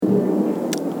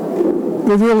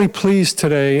we're really pleased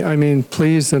today,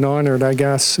 pleased and honored, I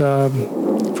guess,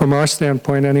 from our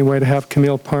standpoint anyway, to have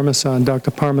Camille Parmesan,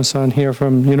 Dr. Parmesan here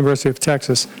from University of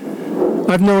Texas.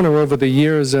 I've known her over the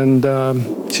years, and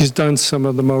she's done some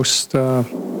of the most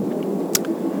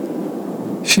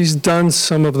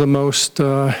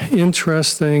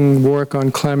interesting work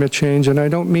on climate change, and I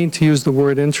don't mean to use the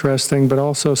word interesting, but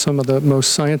also some of the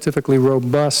most scientifically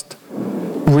robust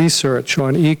research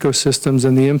on ecosystems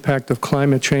and the impact of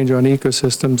climate change on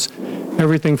ecosystems,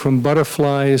 everything from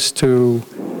butterflies to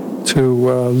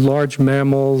large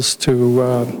mammals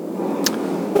to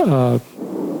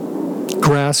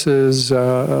grasses,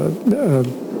 the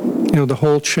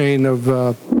whole chain of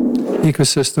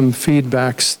ecosystem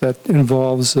feedbacks that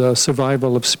involves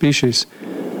survival of species.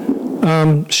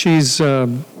 She's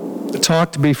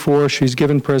talked before, she's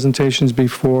given presentations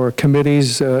before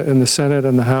committees in the Senate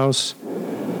and the House,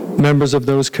 members of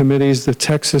those committees, the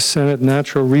Texas Senate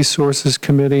Natural Resources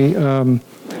Committee.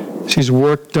 She's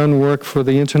done work for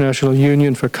the International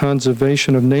Union for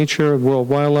Conservation of Nature, World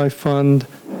Wildlife Fund,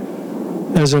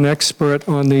 as an expert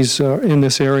on these in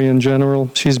this area in general.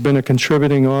 She's been a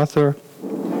contributing author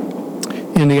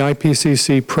in the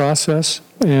IPCC process,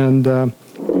 and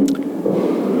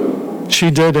she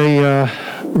did a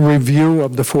review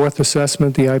of the fourth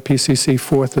assessment, the IPCC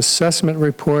fourth assessment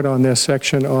report on their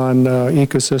section on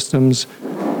ecosystems.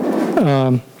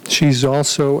 She's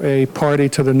also a party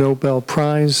to the Nobel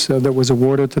Prize that was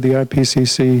awarded to the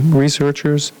IPCC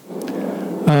researchers.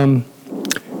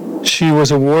 She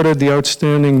was awarded the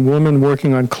Outstanding Woman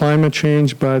Working on Climate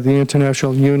Change by the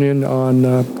International Union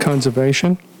on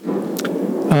Conservation.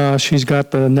 She's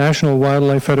got the National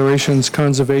Wildlife Federation's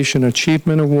Conservation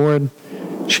Achievement Award.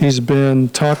 She's been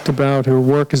talked about, her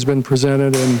work has been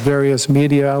presented in various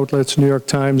media outlets, New York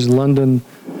Times, London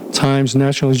Times,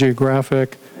 National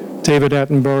Geographic, David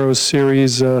Attenborough's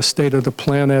series, State of the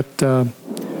Planet.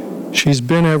 She's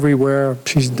been everywhere.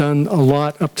 She's done a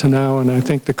lot up to now, and I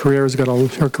think her career has got a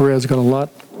lot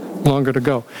longer to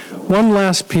go. One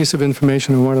last piece of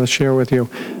information I wanted to share with you.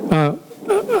 I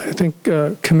think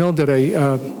Camille did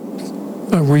a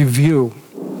review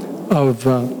of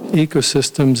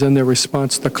ecosystems and their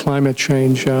response to climate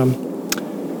change for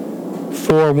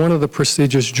one of the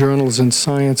prestigious journals in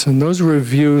science, and those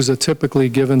reviews are typically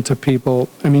given to people.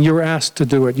 You're asked to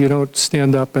do it. You don't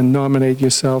stand up and nominate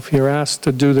yourself. You're asked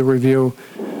to do the review,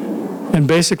 and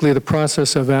basically the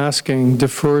process of asking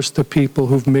defers to people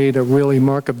who've made a really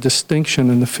mark of distinction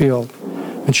in the field.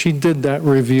 And she did that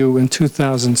review in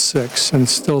 2006 and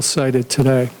it's still cited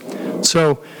today.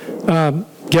 So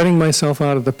getting myself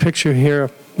out of the picture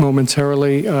here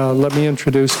momentarily, let me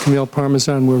introduce Camille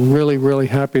Parmesan. We're really, really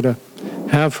happy to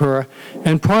have her.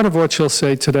 And part of what she'll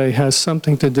say today has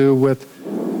something to do with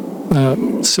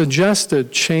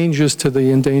suggested changes to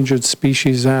the Endangered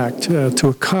Species Act to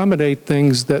accommodate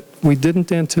things that we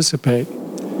didn't anticipate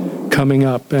coming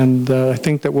up. And I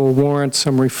think that will warrant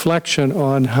some reflection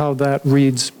on how that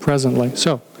reads presently.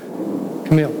 So,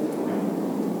 Camille,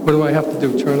 what do I have to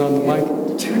do? Turn on the mic?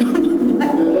 Turn on the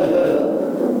mic.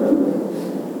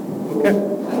 Okay.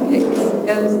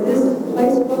 Is this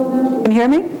place well now? Can you hear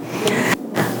me?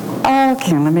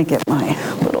 Okay, let me get my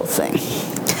little thing.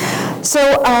 So,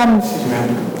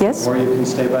 yes? Or you can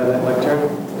stay by that lectern,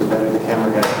 the better the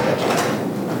camera guys can catch you.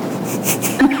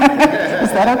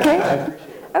 Is that okay?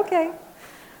 Okay.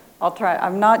 I'll try.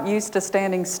 I'm not used to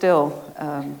standing still.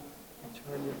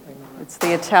 It's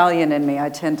the Italian in me. I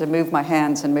tend to move my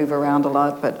hands and move around a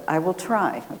lot, but I will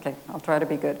try. Okay, I'll try to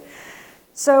be good.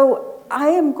 So I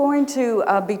am going to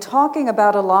be talking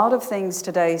about a lot of things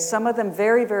today, some of them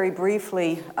very, very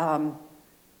briefly,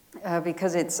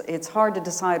 because it's hard to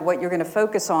decide what you're going to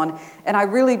focus on. And I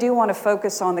really do want to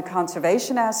focus on the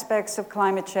conservation aspects of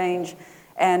climate change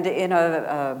and in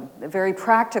a very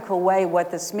practical way what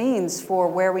this means for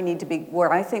where we need to be,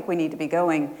 where I think we need to be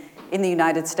going in the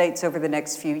United States over the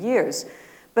next few years.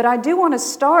 But I do want to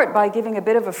start by giving a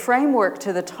bit of a framework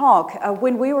to the talk.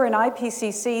 When we were in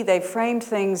IPCC, they framed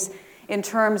things in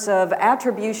terms of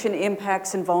attribution,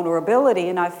 impacts, and vulnerability,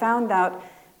 and I found out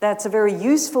that's a very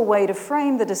useful way to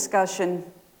frame the discussion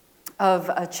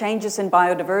of changes in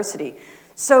biodiversity.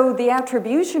 So the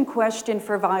attribution question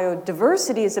for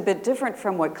biodiversity is a bit different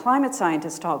from what climate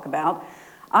scientists talk about.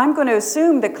 I'm going to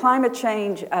assume that climate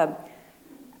change,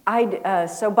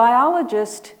 so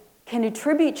biologists can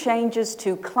attribute changes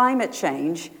to climate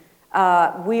change.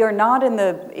 We are not in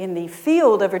the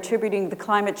field of attributing the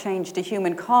climate change to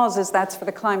human causes. That's for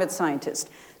the climate scientist.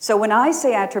 So when I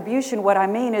say attribution, what I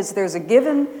mean is there's a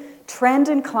given trend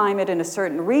in climate in a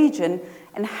certain region,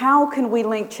 and how can we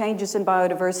link changes in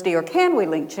biodiversity, or can we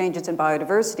link changes in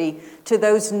biodiversity to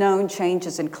those known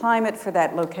changes in climate for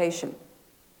that location.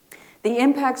 The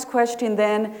impacts question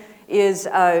then is,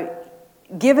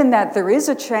 given that there is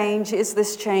a change, is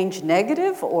this change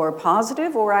negative or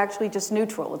positive or actually just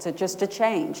neutral? Is it just a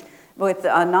change with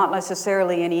not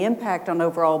necessarily any impact on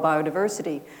overall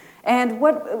biodiversity? And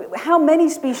how many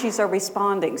species are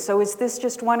responding? So is this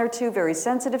just one or two very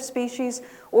sensitive species,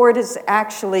 or it is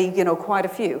actually, quite a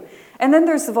few? And then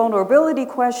there's the vulnerability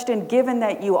question. Given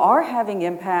that you are having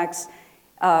impacts,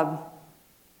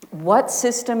 what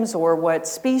systems or what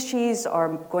species are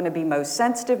going to be most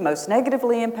sensitive, most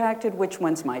negatively impacted, which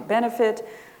ones might benefit,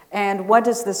 and what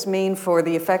does this mean for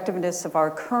the effectiveness of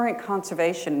our current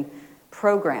conservation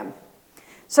program?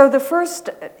 So the first,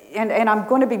 and I'm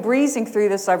going to be breezing through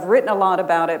this, I've written a lot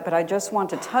about it, but I just want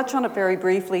to touch on it very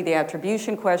briefly, the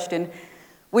attribution question,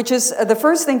 which is the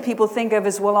first thing people think of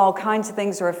is, well, all kinds of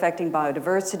things are affecting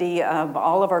biodiversity.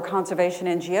 All of our conservation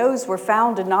NGOs were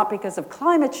founded not because of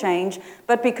climate change,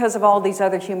 but because of all these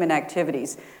other human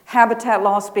activities. Habitat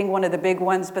loss being one of the big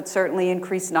ones, but certainly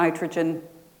increased nitrogen,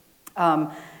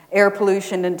 air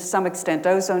pollution, and to some extent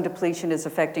ozone depletion is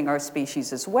affecting our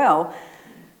species as well.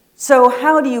 So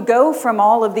how do you go from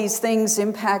all of these things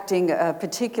impacting a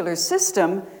particular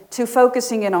system to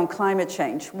focusing in on climate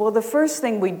change? Well, the first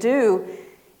thing we do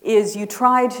is you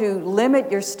try to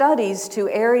limit your studies to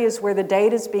areas where the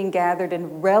data is being gathered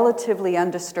in relatively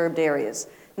undisturbed areas.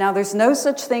 Now, there's no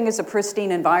such thing as a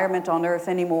pristine environment on Earth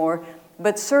anymore,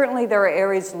 but certainly there are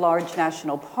areas, large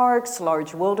national parks,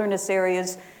 large wilderness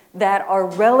areas, that are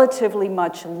relatively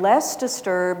much less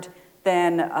disturbed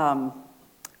than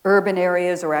urban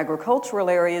areas or agricultural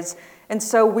areas. And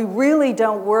so we really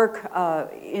don't work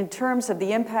in terms of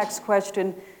the impacts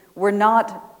question. We're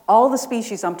not, all the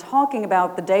species I'm talking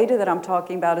about, the data that I'm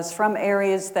talking about is from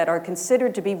areas that are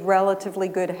considered to be relatively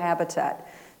good habitat.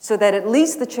 So that at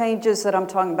least the changes that I'm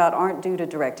talking about aren't due to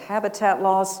direct habitat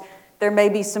loss. There may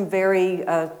be some very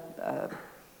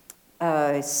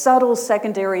subtle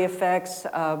secondary effects,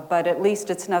 but at least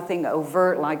it's nothing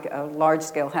overt like a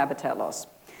large-scale habitat loss.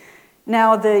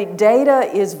 Now, the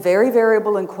data is very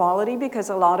variable in quality because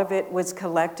a lot of it was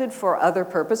collected for other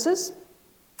purposes.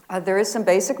 There is some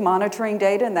basic monitoring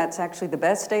data, and that's actually the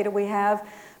best data we have.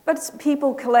 But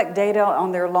people collect data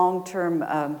on their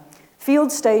long-term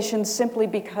field stations simply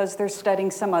because they're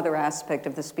studying some other aspect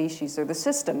of the species or the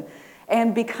system.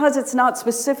 And because it's not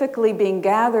specifically being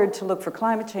gathered to look for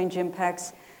climate change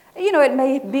impacts, it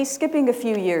may be skipping a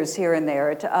few years here and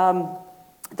there.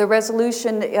 The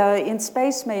resolution in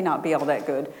space may not be all that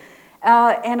good.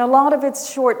 And a lot of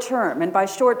it's short term. And by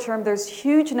short term, there's a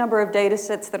huge number of data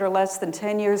sets that are less than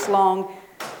 10 years long.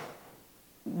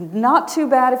 Not too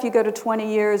bad if you go to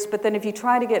 20 years, but then if you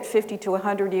try to get 50 to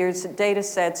 100 years data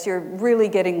sets, you're really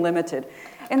getting limited.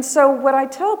 And so what I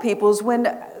tell people is when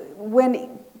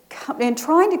in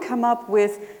trying to come up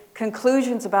with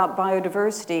conclusions about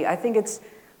biodiversity, I think it's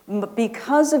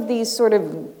because of these sort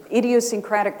of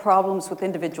idiosyncratic problems with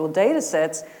individual data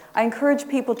sets, I encourage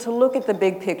people to look at the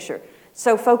big picture.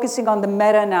 So focusing on the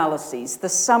meta-analyses, the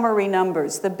summary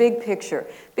numbers, the big picture,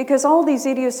 because all these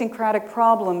idiosyncratic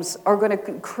problems are going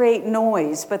to create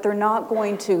noise, but they're not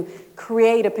going to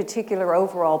create a particular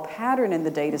overall pattern in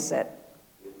the data set.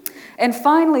 And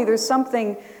finally, there's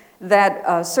something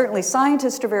that certainly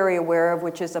scientists are very aware of,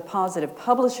 which is a positive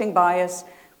publishing bias,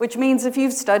 which means if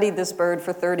you've studied this bird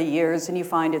for 30 years and you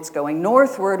find it's going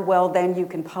northward, well, then you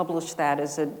can publish that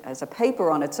as a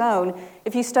paper on its own.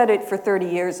 If you study it for 30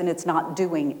 years and it's not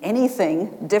doing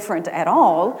anything different at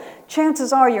all,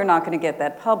 chances are you're not going to get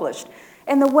that published.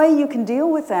 And the way you can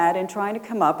deal with that in trying to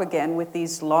come up again with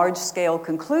these large-scale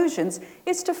conclusions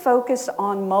is to focus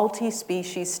on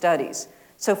multi-species studies.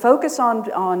 So focus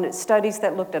on studies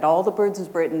that looked at all the birds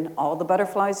of Britain, all the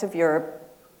butterflies of Europe,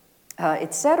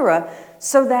 et cetera,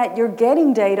 so that you're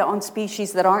getting data on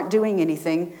species that aren't doing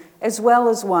anything, as well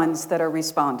as ones that are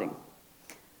responding.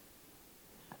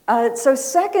 So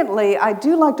secondly, I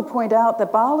do like to point out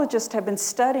that biologists have been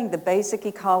studying the basic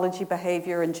ecology,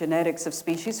 behavior, and genetics of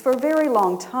species for a very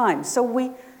long time. So we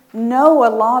know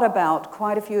a lot about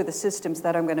quite a few of the systems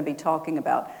that I'm going to be talking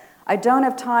about. I don't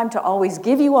have time to always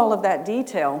give you all of that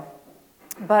detail,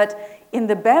 but in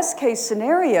the best case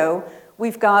scenario,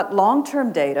 we've got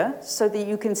long-term data so that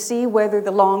you can see whether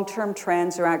the long-term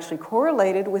trends are actually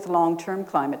correlated with long-term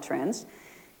climate trends.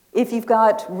 If you've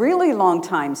got really long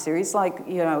time series, like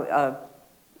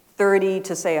 30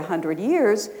 to say 100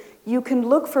 years, you can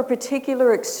look for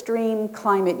particular extreme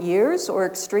climate years or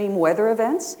extreme weather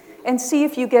events and see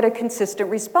if you get a consistent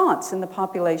response in the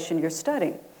population you're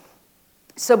studying.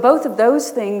 So both of those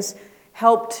things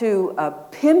help to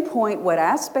pinpoint what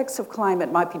aspects of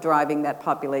climate might be driving that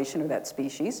population or that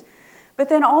species. But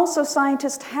then also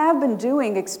scientists have been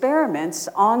doing experiments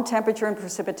on temperature and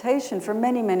precipitation for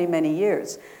many, many, many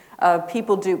years.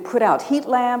 People do put out heat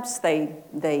lamps,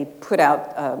 they put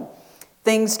out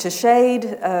things to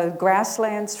shade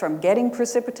grasslands from getting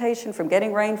precipitation, from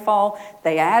getting rainfall.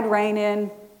 They add rain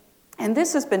in. And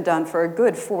this has been done for a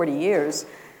good 40 years.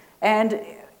 And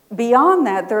beyond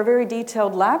that, there are very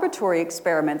detailed laboratory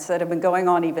experiments that have been going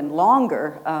on even longer,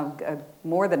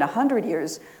 more than 100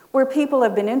 years, where people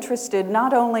have been interested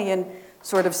not only in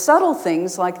sort of subtle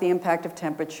things like the impact of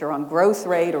temperature on growth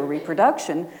rate or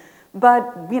reproduction, but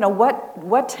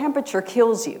what temperature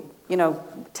kills you?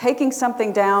 Taking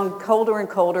something down colder and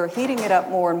colder, heating it up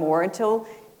more and more until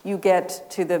you get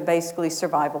to the basically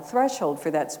survival threshold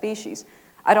for that species.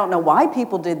 I don't know why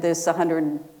people did this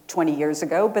 120 years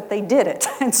ago, but they did it.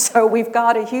 And so we've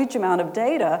got a huge amount of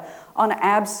data on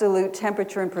absolute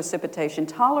temperature and precipitation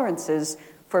tolerances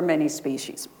for many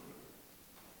species.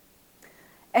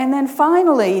 And then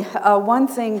finally, one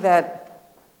thing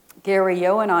that Gary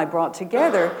Yeo and I brought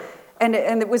together, and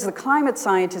it was the climate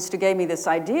scientist who gave me this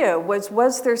idea,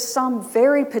 was there some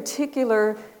very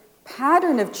particular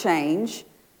pattern of change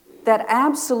that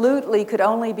absolutely could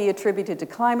only be attributed to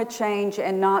climate change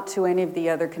and not to any of the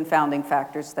other confounding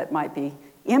factors that might be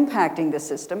impacting the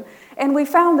system. And we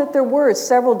found that there were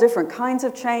several different kinds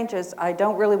of changes. I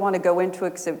don't really want to go into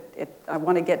it, I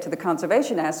want to get to the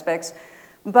conservation aspects.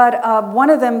 But one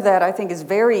of them that I think is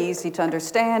very easy to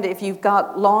understand, if you've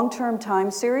got long-term time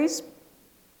series,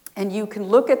 and you can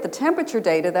look at the temperature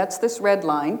data, that's this red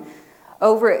line,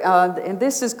 and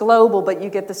this is global, but you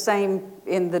get the same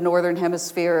in the Northern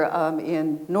Hemisphere,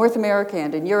 in North America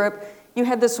and in Europe. You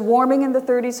had this warming in the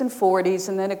 30s and 40s,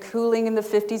 and then a cooling in the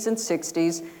 50s and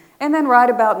 60s, and then right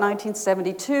about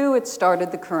 1972, it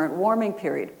started the current warming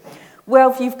period.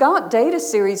 Well, if you've got data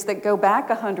series that go back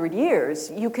 100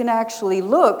 years, you can actually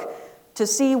look to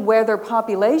see whether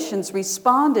populations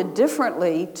responded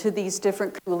differently to these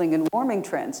different cooling and warming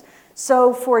trends.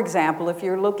 So, for example, if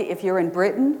you're in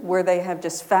Britain, where they have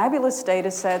just fabulous data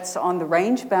sets on the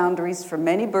range boundaries for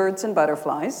many birds and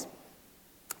butterflies,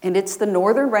 and it's the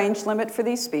northern range limit for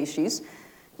these species,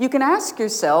 you can ask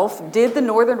yourself, did the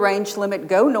northern range limit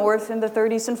go north in the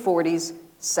 30s and 40s,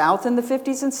 south in the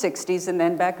 50s and 60s, and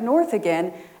then back north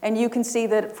again? And you can see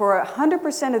that for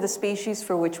 100% of the species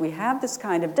for which we have this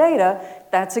kind of data,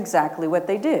 that's exactly what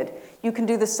they did. You can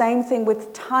do the same thing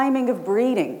with timing of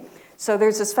breeding. So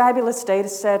there's this fabulous data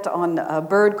set on a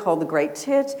bird called the great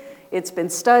tit. It's been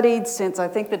studied since, I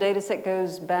think the data set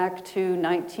goes back to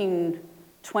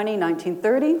 1920,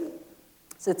 1930.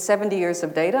 So it's 70 years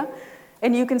of data.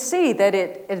 And you can see that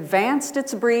it advanced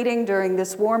its breeding during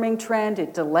this warming trend,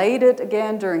 it delayed it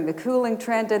again during the cooling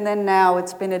trend, and then now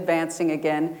it's been advancing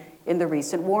again in the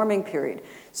recent warming period.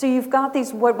 So you've got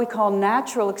these what we call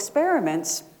natural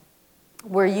experiments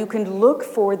where you can look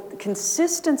for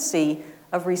consistency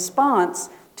of response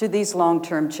to these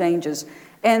long-term changes.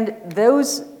 And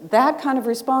that kind of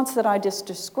response that I just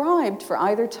described for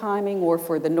either timing or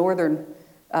for the northern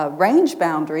range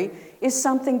boundary is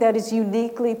something that is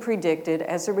uniquely predicted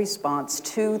as a response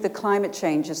to the climate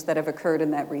changes that have occurred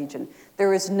in that region.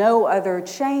 There is no other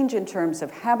change in terms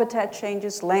of habitat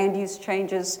changes, land use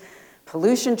changes,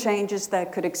 pollution changes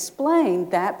that could explain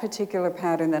that particular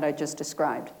pattern that I just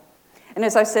described. And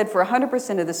as I said, for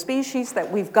 100% of the species that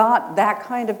we've got that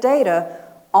kind of data,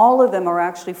 all of them are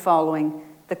actually following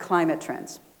the climate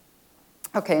trends.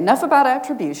 Okay, enough about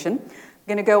attribution. I'm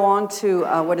going to go on to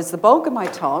what is the bulk of my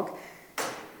talk,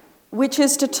 which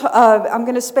is I'm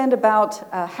going to spend about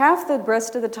half the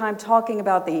rest of the time talking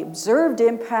about the observed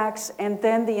impacts and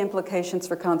then the implications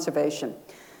for conservation.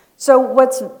 So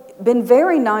what's been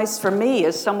very nice for me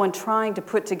as someone trying to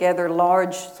put together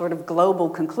large sort of global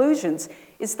conclusions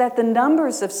is that the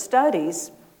numbers of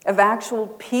studies of actual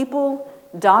people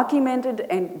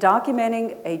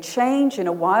documenting a change in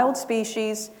a wild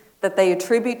species that they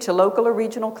attribute to local or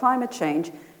regional climate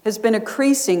change has been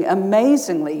increasing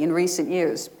amazingly in recent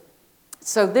years.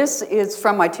 So this is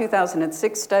from my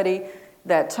 2006 study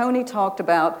that Tony talked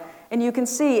about, and you can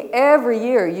see every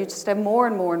year you just have more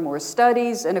and more and more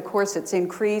studies, and of course it's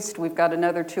increased. We've got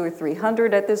another 200 or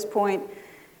 300 at this point.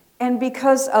 And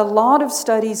because a lot of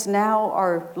studies now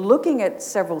are looking at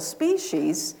several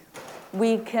species,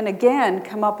 we can again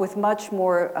come up with much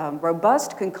more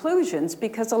robust conclusions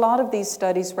because a lot of these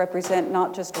studies represent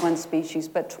not just one species,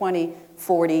 but 20,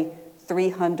 40,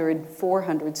 300,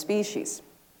 400 species.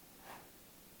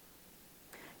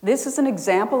 This is an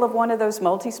example of one of those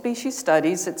multi-species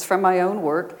studies. It's from my own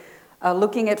work.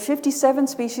 looking at 57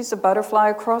 species of butterfly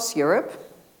across Europe.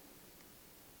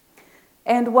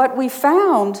 And what we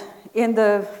found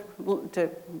to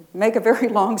make a very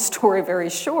long story very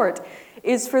short,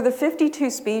 is for the 52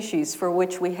 species for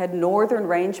which we had northern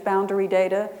range boundary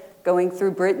data going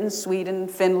through Britain, Sweden,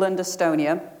 Finland,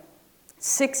 Estonia,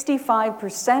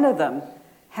 65% of them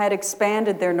had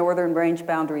expanded their northern range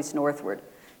boundaries northward.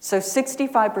 So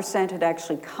 65% had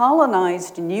actually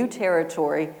colonized new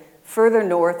territory further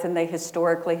north than they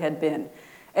historically had been.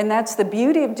 And that's the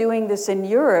beauty of doing this in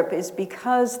Europe, is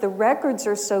because the records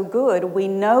are so good, we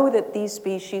know that these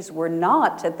species were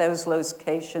not at those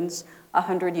locations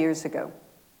 100 years ago.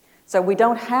 So we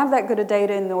don't have that good of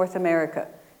data in North America.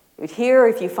 Here,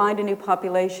 if you find a new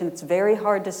population, it's very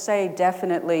hard to say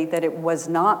definitely that it was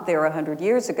not there 100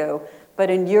 years ago. But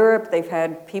in Europe, they've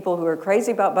had people who are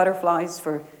crazy about butterflies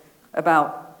for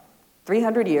about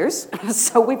 300 years.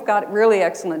 So we've got really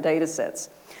excellent data sets.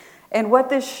 And what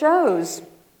this shows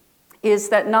is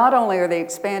that not only are they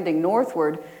expanding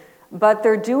northward, but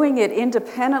they're doing it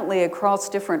independently across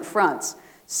different fronts.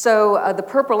 So the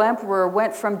Purple Emperor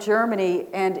went from Germany,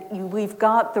 and we've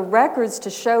got the records to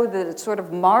show that it sort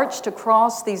of marched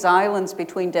across these islands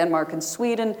between Denmark and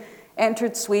Sweden,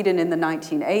 entered Sweden in the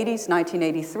 1980s,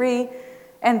 1983,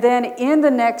 and then in the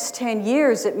next 10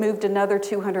 years, it moved another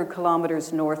 200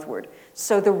 kilometers northward.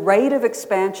 So the rate of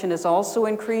expansion is also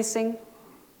increasing.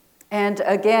 And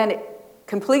again,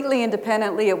 completely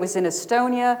independently, it was in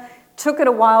Estonia. Took it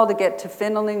a while to get to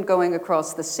Finland going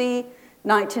across the sea.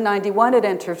 1991, it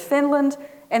entered Finland,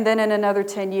 and then in another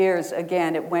 10 years,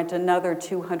 again, it went another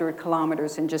 200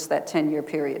 kilometers in just that 10-year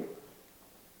period.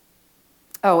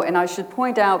 Oh, and I should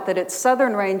point out that its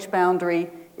southern range boundary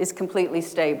is completely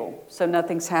stable, so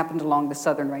nothing's happened along the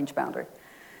southern range boundary.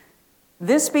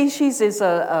 This species is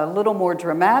a little more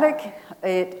dramatic.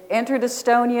 It entered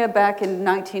Estonia back in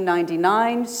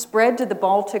 1999, spread to the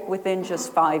Baltic within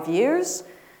just 5 years,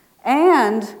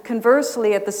 and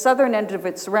conversely, at the southern end of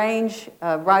its range,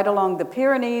 right along the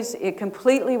Pyrenees, it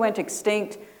completely went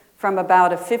extinct from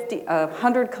about a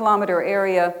 100-kilometer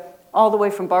area all the way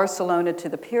from Barcelona to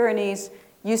the Pyrenees.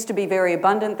 Used to be very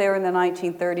abundant there in the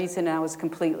 1930s and now is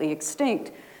completely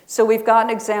extinct. So we've got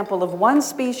an example of one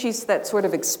species that's sort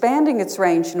of expanding its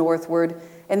range northward,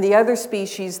 and the other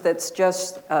species that's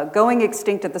just going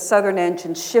extinct at the southern edge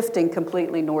and shifting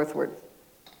completely northward.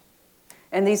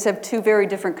 And these have two very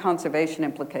different conservation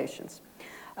implications.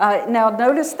 Now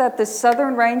notice that the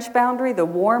southern range boundary, the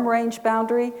warm range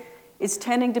boundary, is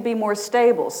tending to be more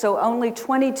stable. So only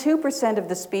 22% of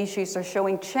the species are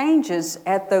showing changes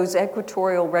at those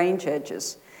equatorial range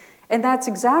edges. And that's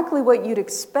exactly what you'd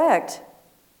expect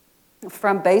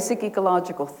from basic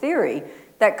ecological theory,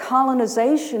 that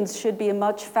colonizations should be a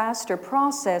much faster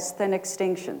process than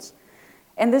extinctions.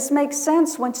 And this makes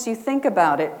sense once you think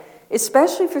about it.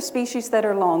 Especially for species that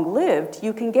are long-lived,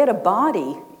 you can get a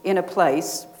body in a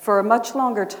place for a much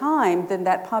longer time than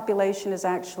that population is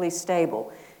actually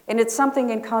stable. And it's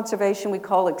something in conservation we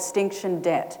call extinction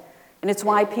debt. And it's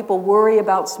why people worry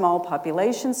about small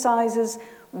population sizes,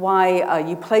 why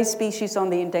you place species on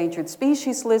the endangered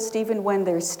species list even when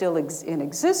they're still in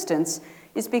existence,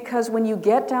 is because when you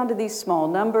get down to these small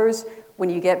numbers, when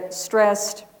you get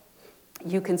stressed,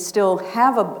 you can still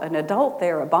have an adult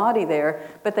there, a body there,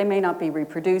 but they may not be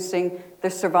reproducing.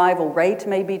 The survival rate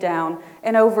may be down.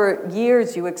 And over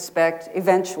years, you expect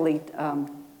eventually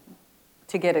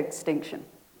to get extinction.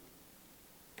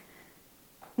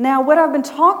 Now, what I've been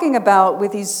talking about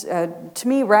with these, to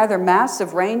me, rather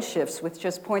massive range shifts with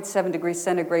just 0.7 degrees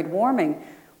centigrade warming,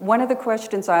 one of the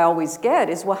questions I always get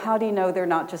is, well, how do you know they're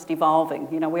not just evolving?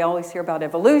 You know, we always hear about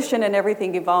evolution and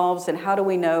everything evolves, and how do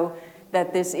we know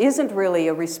that this isn't really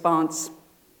a response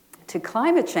to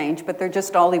climate change, but they're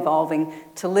just all evolving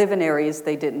to live in areas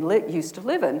they didn't used to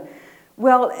live in?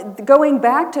 Well, going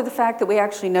back to the fact that we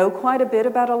actually know quite a bit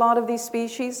about a lot of these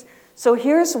species, so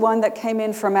here's one that came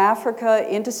in from Africa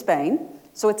into Spain.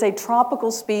 So it's a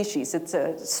tropical species. It's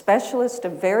a specialist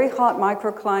of very hot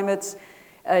microclimates.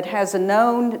 It has a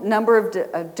known number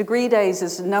of degree days,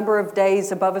 is a number of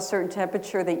days above a certain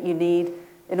temperature that you need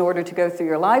in order to go through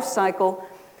your life cycle.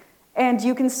 And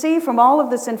you can see from all of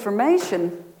this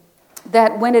information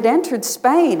that when it entered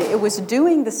Spain, it was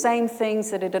doing the same things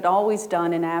that it had always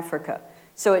done in Africa.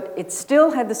 So it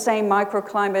still had the same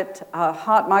microclimate,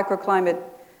 hot microclimate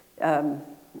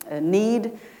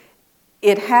need.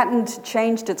 It hadn't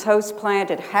changed its host plant.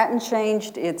 It hadn't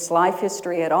changed its life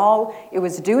history at all. It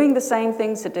was doing the same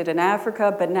things it did in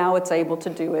Africa, but now it's able to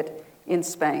do it in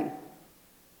Spain.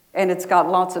 And it's got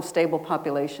lots of stable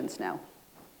populations now.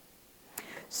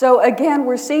 So again,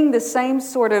 we're seeing the same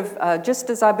sort of, just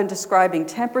as I've been describing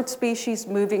temperate species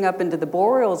moving up into the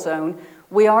boreal zone,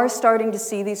 we are starting to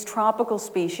see these tropical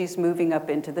species moving up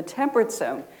into the temperate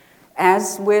zone.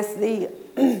 As with the,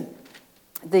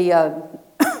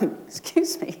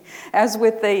 excuse me, as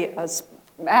with the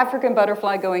African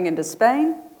butterfly going into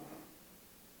Spain.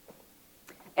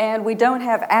 And we don't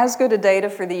have as good a data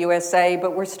for the USA,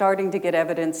 but we're starting to get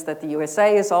evidence that the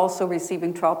USA is also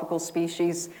receiving tropical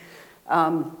species.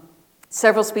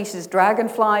 Several species of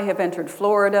dragonfly have entered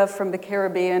Florida from the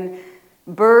Caribbean.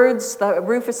 Birds, the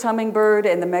rufous hummingbird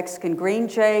and the Mexican green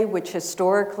jay, which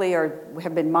historically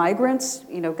have been migrants,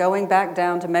 going back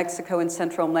down to Mexico and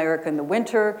Central America in the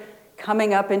winter,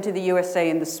 coming up into the USA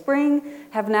in the spring,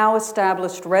 have now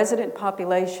established resident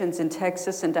populations in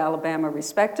Texas and Alabama,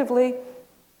 respectively.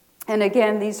 And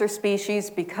again, these are species,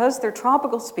 because they're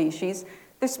tropical species,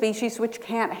 they're species which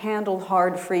can't handle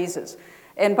hard freezes.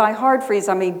 And by hard freeze,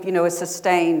 I mean, a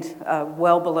sustained,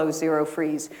 well below zero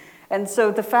freeze. And so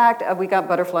the fact, we got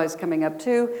butterflies coming up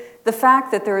too, the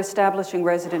fact that they're establishing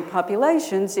resident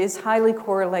populations is highly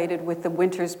correlated with the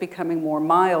winters becoming more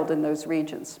mild in those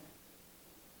regions.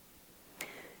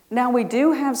 Now we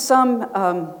do have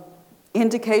some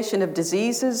indication of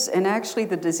diseases, and actually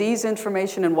the disease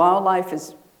information in wildlife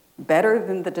is better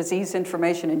than the disease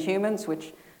information in humans,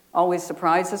 which always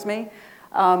surprises me.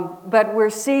 But we're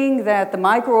seeing that the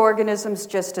microorganisms,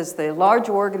 just as the large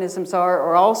organisms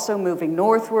are also moving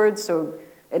northward. So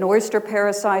an oyster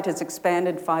parasite has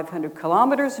expanded 500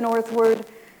 kilometers northward,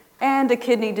 and a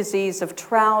kidney disease of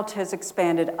trout has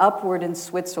expanded upward in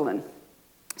Switzerland.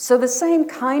 So the same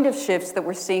kind of shifts that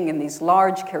we're seeing in these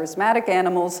large charismatic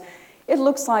animals, it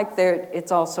looks like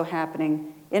it's also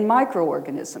happening in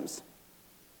microorganisms.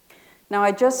 Now,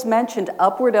 I just mentioned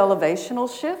upward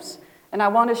elevational shifts. And I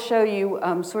want to show you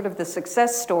sort of the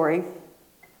success story,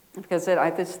 because I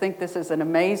just think this is an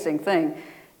amazing thing.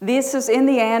 This is in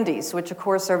the Andes, which of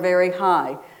course are very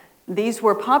high. These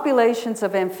were populations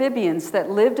of amphibians that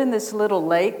lived in this little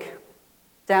lake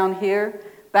down here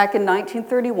back in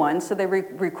 1931. So they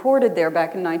recorded there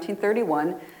back in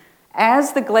 1931.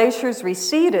 As the glaciers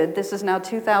receded, this is now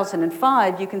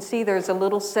 2005, you can see there's a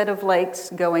little set of lakes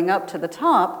going up to the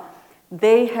top.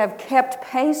 They have kept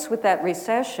pace with that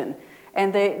recession.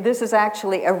 And this is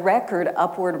actually a record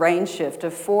upward range shift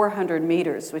of 400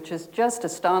 meters, which is just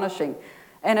astonishing.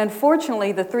 And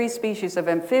unfortunately, the 3 species of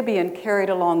amphibian carried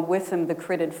along with them the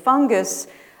critid fungus,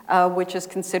 which is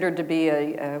considered to be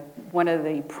one of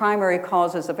the primary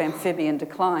causes of amphibian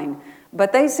decline.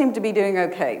 But they seem to be doing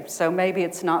okay, so maybe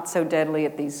it's not so deadly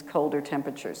at these colder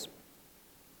temperatures.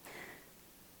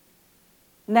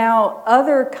 Now,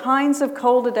 other kinds of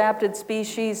cold-adapted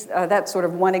species, that's sort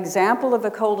of one example of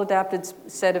a cold-adapted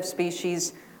set of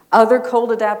species. Other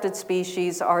cold-adapted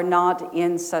species are not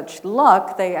in such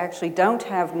luck. They actually don't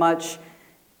have much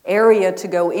area to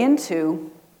go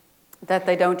into that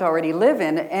they don't already live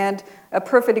in. And a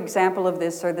perfect example of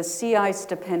this are the sea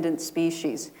ice-dependent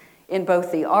species. In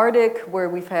both the Arctic, where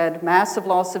we've had massive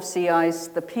loss of sea ice,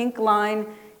 the pink line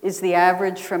is the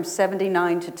average from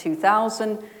 79 to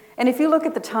 2000. And if you look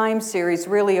at the time series,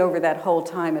 really over that whole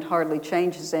time, it hardly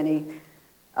changes any.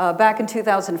 Back in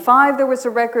 2005, there was a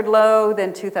record low.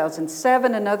 Then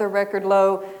 2007, another record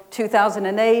low.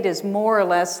 2008 is more or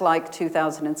less like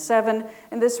 2007.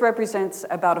 And this represents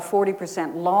about a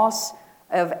 40% loss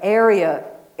of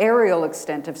aerial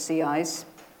extent of sea ice.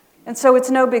 And so it's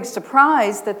no big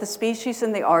surprise that the species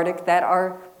in the Arctic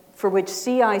for which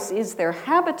sea ice is their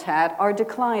habitat are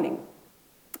declining.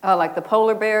 Like the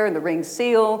polar bear and the ringed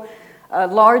seal,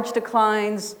 large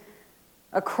declines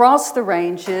across the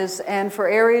ranges. And for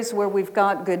areas where we've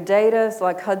got good data,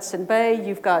 like Hudson Bay,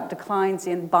 you've got declines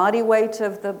in body weight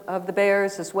of the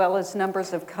bears, as well as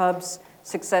numbers of cubs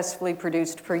successfully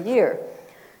produced per year.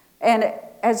 And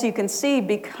as you can see,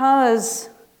 because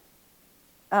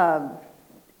as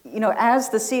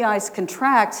the sea ice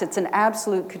contracts, it's an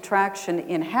absolute contraction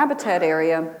in habitat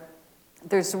area.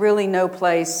 There's really no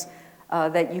place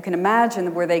that you can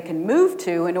imagine where they can move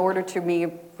to in order to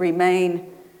remain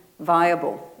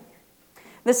viable.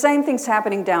 The same thing's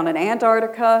happening down in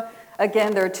Antarctica.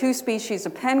 Again, there are 2 species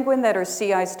of penguin that are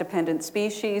sea ice-dependent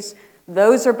species.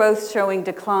 Those are both showing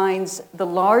declines, the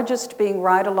largest being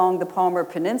right along the Palmer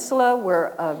Peninsula,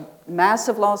 where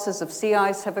massive losses of sea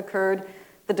ice have occurred.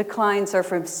 The declines are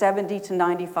from 70 to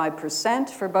 95%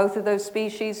 for both of those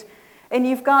species. And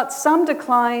you've got some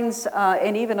declines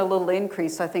and even a little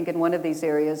increase, I think, in one of these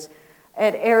areas,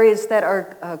 at areas that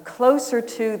are closer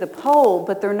to the pole,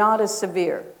 but they're not as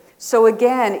severe. So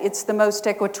again, it's the most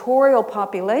equatorial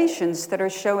populations that are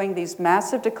showing these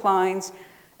massive declines,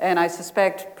 and I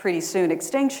suspect pretty soon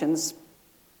extinctions,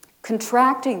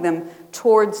 contracting them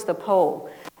towards the pole.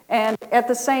 And at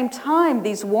the same time,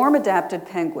 these warm-adapted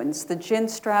penguins, the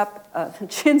chinstrap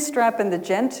and the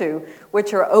gentoo,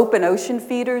 which are open ocean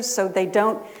feeders, so they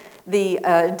don't, the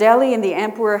Delhi and the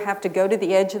emperor have to go to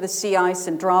the edge of the sea ice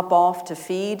and drop off to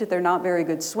feed. They're not very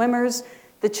good swimmers.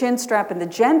 The chinstrap and the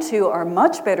gentoo are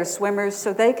much better swimmers,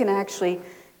 so they can actually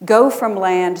go from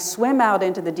land, swim out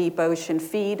into the deep ocean,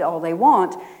 feed all they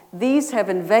want. These have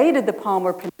invaded the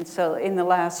Palmer Peninsula in the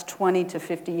last 20 to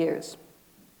 50 years.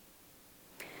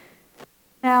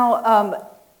 Now,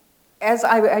 as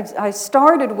I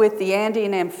started with the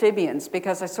Andean amphibians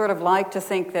because I sort of like to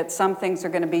think that some things are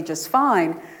going to be just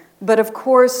fine, but of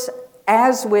course,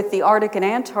 as with the Arctic and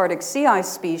Antarctic sea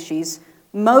ice species,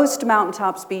 most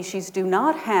mountaintop species do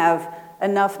not have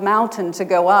enough mountain to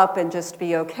go up and just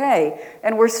be okay.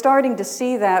 And we're starting to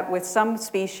see that with some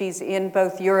species in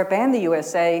both Europe and the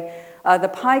USA. The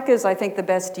pike is, I think, the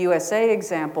best USA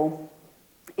example.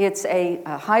 It's a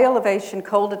high elevation,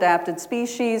 cold adapted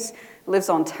species, lives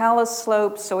on talus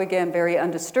slopes, so again, very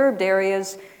undisturbed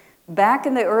areas. Back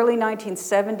in the early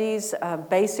 1970s,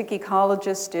 basic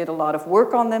ecologists did a lot of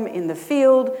work on them in the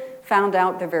field, found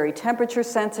out they're very temperature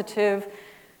sensitive.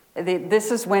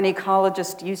 This is when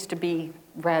ecologists used to be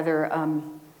rather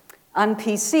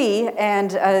un-PC,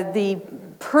 and the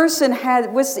person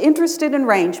was interested in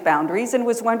range boundaries and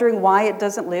was wondering why it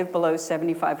doesn't live below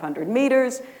 7,500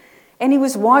 meters. And he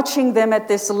was watching them at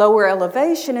this lower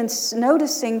elevation and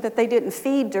noticing that they didn't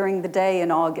feed during the day in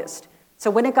August.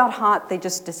 So when it got hot, they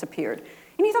just disappeared.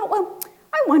 And he thought, well,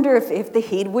 I wonder if the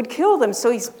heat would kill them. So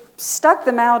he stuck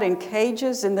them out in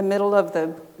cages in the middle of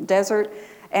the desert,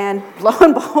 and lo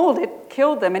and behold, it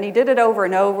killed them. And he did it over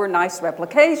and over, nice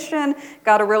replication,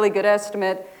 got a really good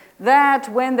estimate that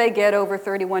when they get over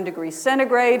 31 degrees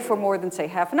centigrade for more than, say,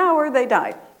 half an hour, they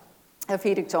die of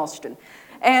heat exhaustion.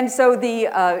 And so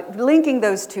linking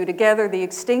those two together, the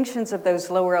extinctions of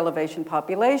those lower elevation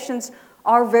populations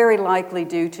are very likely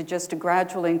due to just a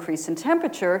gradual increase in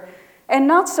temperature, and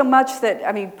not so much that,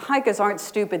 I mean, pikas aren't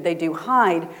stupid, they do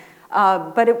hide,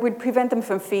 but it would prevent them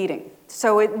from feeding.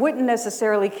 So it wouldn't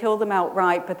necessarily kill them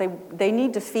outright, but they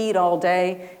need to feed all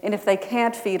day, and if they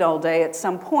can't feed all day, at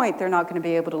some point they're not going to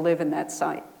be able to live in that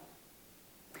site.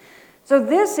 So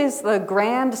this is the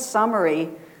grand summary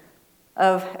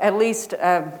of, at least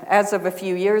as of a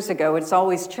few years ago, it's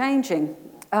always changing,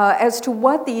 as to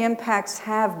what the impacts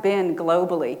have been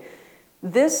globally.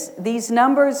 These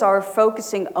numbers are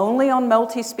focusing only on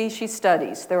multi-species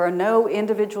studies. There are no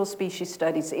individual species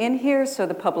studies in here, so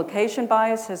the publication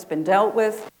bias has been dealt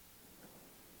with.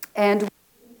 And what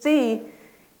you see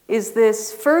is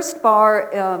this first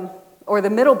bar, or the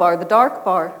middle bar, the dark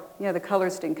bar. Yeah, the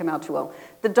colors didn't come out too well.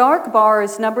 The dark bar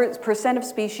is percent of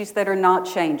species that are not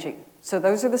changing. So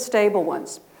those are the stable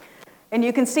ones. And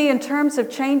you can see in terms of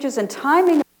changes in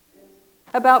timing,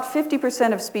 about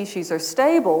 50% of species are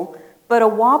stable, but a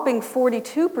whopping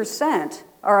 42%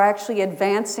 are actually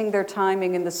advancing their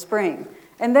timing in the spring.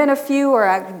 And then a few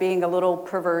are being a little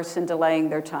perverse and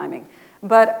delaying their timing.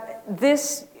 But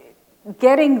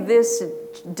getting this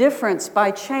difference by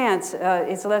chance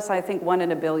is less, I think, 1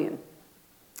 in a billion.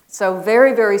 So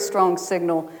very, very strong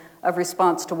signal of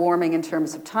response to warming in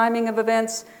terms of timing of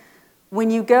events. When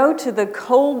you go to the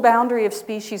cold boundary of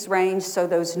species range, so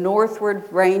those northward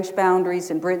range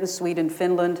boundaries in Britain, Sweden,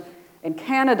 Finland, and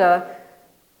Canada,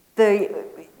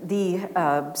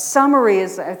 the summary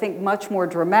is, I think, much more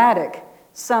dramatic.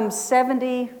 Some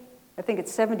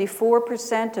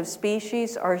 74% of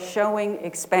species are showing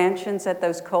expansions at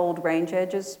those cold range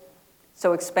edges,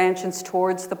 so expansions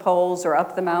towards the poles or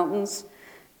up the mountains.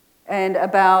 And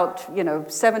about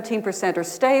 17% are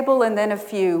stable, and then a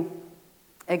few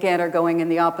again, are going in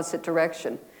the opposite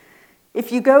direction.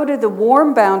 If you go to the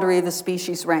warm boundary of the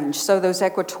species range, so those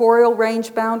equatorial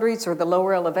range boundaries or the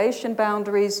lower elevation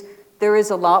boundaries, there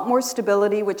is a lot more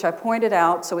stability, which I pointed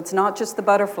out. So it's not just the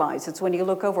butterflies. It's when you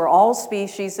look over all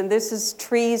species, and this is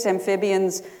trees,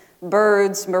 amphibians,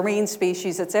 birds, marine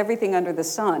species. It's everything under the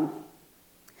sun.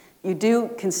 You do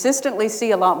consistently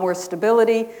see a lot more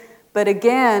stability. But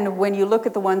again, when you look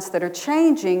at the ones that are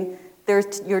changing,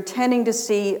 you're tending to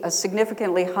see a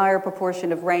significantly higher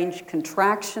proportion of range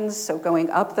contractions, so going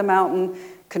up the mountain,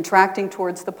 contracting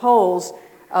towards the poles,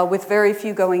 with very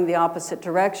few going the opposite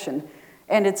direction.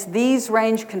 And it's these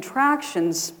range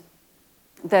contractions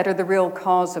that are the real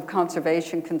cause of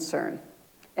conservation concern.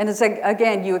 And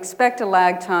again, you expect a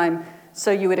lag time, so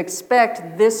you would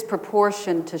expect this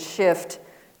proportion to shift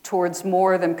towards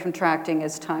more of them contracting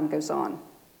as time goes on.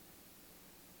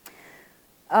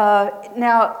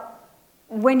 Now,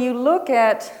 when you look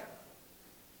at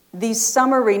these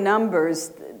summary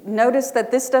numbers, notice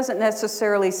that this doesn't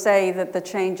necessarily say that the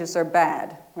changes are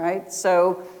bad, right?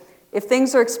 So if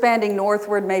things are expanding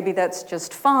northward, maybe that's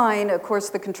just fine. Of course,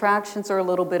 the contractions are a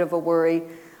little bit of a worry.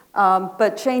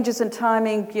 But changes in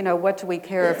timing, what do we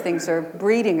care if things are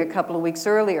breeding a couple of weeks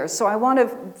earlier? So I want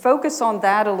to focus on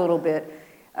that a little bit.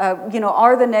 Are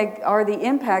the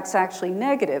impacts actually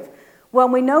negative? Well,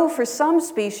 we know for some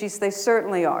species they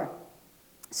certainly are.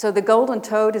 So the golden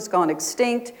toad has gone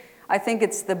extinct. I think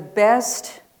it's the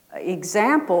best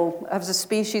example of the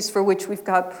species for which we've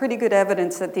got pretty good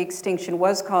evidence that the extinction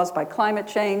was caused by climate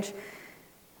change.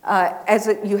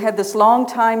 You had this long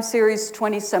time series,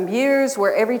 20-some years,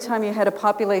 where every time you had a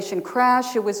population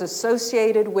crash, it was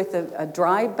associated with a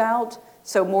dry bout,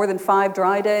 so more than 5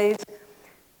 dry days.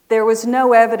 There was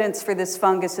no evidence for this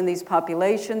fungus in these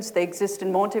populations. They exist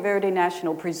in Monteverde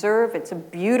National Preserve. It's a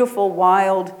beautiful,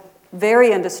 wild,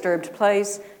 very undisturbed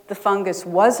place. The fungus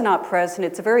was not present.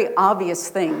 It's a very obvious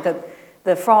thing that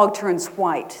the frog turns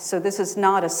white. So this is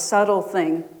not a subtle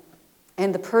thing.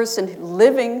 And the person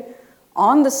living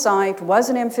on the site was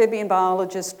an amphibian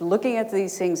biologist looking at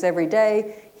these things every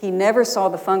day. He never saw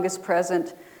the fungus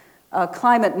present.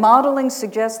 Climate modeling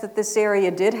suggests that this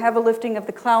area did have a lifting of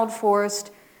the cloud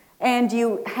forest, and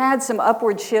you had some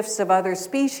upward shifts of other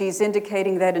species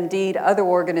indicating that indeed other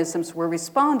organisms were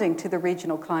responding to the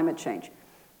regional climate change.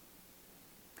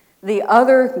 The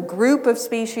other group of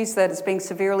species that is being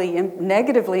severely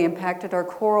negatively impacted are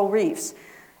coral reefs.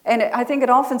 And I think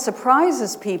it often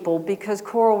surprises people because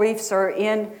tropical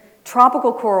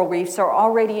coral reefs are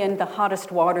already in the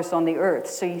hottest waters on the Earth.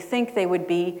 So you think they would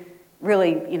be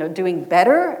really, doing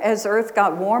better as Earth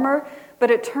got warmer, but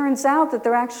it turns out that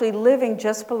they're actually living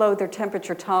just below their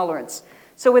temperature tolerance.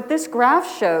 So what this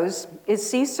graph shows is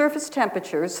sea surface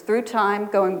temperatures through time,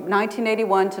 going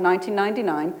 1981 to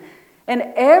 1999, and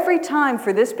every time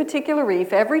for this particular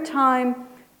reef, every time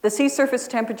the sea surface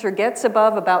temperature gets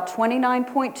above about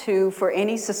 29.2 for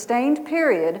any sustained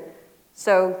period,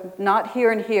 so not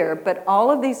here and here, but all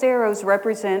of these arrows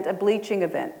represent a bleaching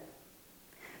event.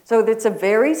 So it's a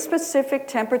very specific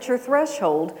temperature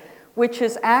threshold, which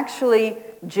is actually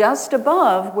just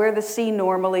above where the sea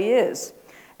normally is.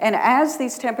 And as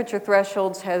these temperature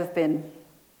thresholds have been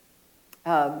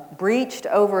breached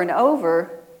over and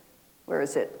over, where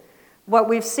is it? What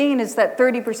we've seen is that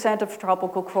 30% of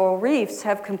tropical coral reefs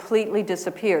have completely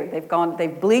disappeared.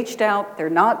 They've bleached out, they're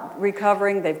not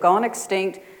recovering, they've gone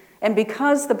extinct. And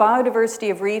because the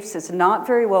biodiversity of reefs is not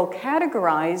very well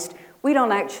categorized, we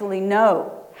don't actually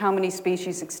know how many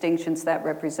species extinctions that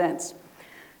represents.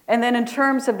 And then in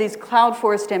terms of these cloud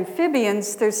forest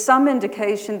amphibians, there's some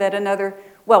indication that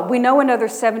we know another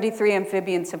 73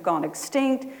 amphibians have gone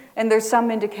extinct, and there's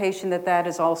some indication that that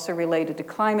is also related to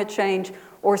climate change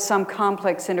or some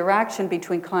complex interaction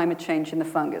between climate change and the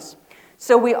fungus.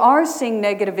 So we are seeing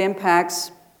negative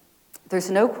impacts. There's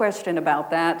no question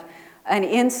about that. And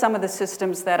in some of the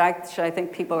systems that I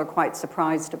think people are quite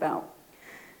surprised about.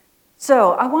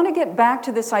 So I want to get back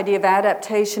to this idea of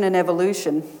adaptation and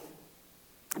evolution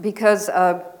because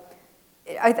I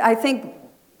think,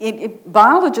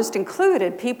 biologists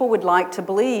included, people would like to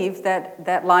believe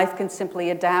that life can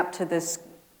simply adapt to this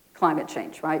climate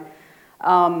change, right?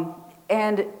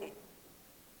 And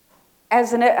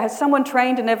as someone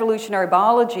trained in evolutionary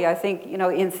biology, I think,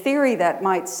 in theory that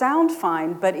might sound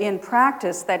fine, but in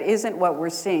practice that isn't what we're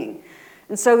seeing.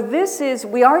 And so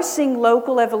we are seeing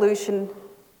local evolution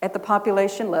at the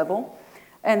population level,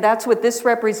 and that's what this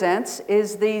represents,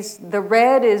 the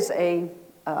red is a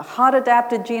hot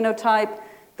adapted genotype,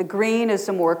 the green is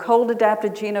a more cold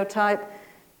adapted genotype.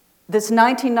 This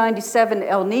 1997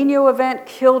 El Nino event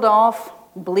killed off,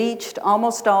 bleached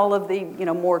almost all of the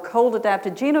more cold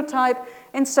adapted genotype,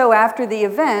 and so after the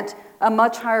event, a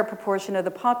much higher proportion of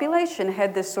the population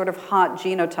had this sort of hot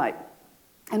genotype.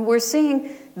 And we're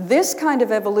seeing this kind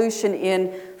of evolution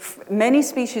in many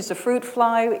species of fruit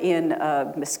fly, in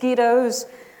mosquitoes,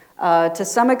 to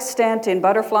some extent in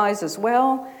butterflies as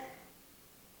well.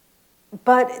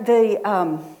 But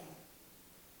I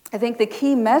think the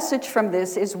key message from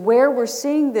this is where we're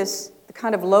seeing this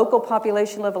kind of local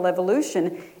population level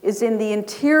evolution is in the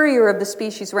interior of the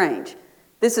species range.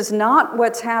 This is not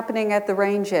what's happening at the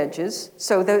range edges.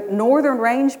 So the northern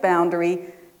range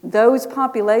boundary, those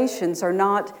populations are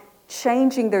not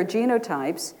changing their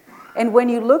genotypes. And when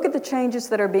you look at the changes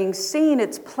that are being seen,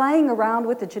 it's playing around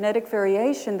with the genetic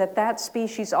variation that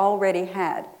species already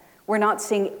had. We're not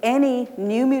seeing any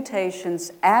new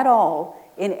mutations at all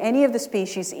in any of the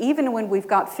species, even when we've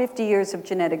got 50 years of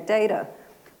genetic data.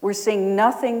 We're seeing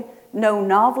nothing no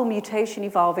novel mutation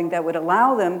evolving that would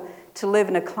allow them to live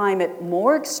in a climate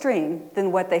more extreme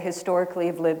than what they historically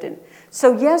have lived in.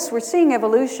 So yes, we're seeing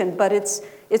evolution, but it's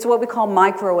what we call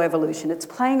microevolution. It's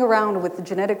playing around with the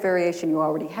genetic variation you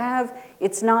already have.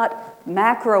 It's not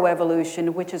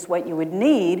macroevolution, which is what you would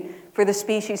need for the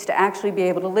species to actually be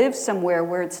able to live somewhere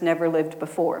where it's never lived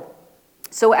before.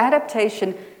 So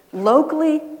adaptation,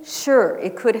 locally, sure,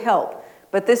 it could help,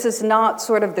 but this is not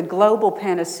sort of the global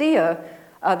panacea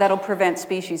that'll prevent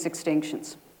species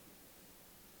extinctions.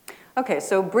 Okay,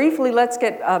 so briefly, let's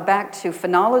get back to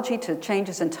phenology, to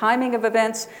changes in timing of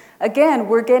events. Again,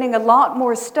 we're getting a lot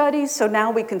more studies, so now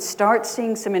we can start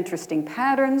seeing some interesting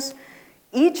patterns.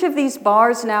 Each of these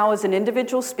bars now is an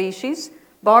individual species.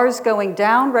 Bars going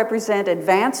down represent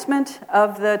advancement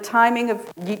of the timing of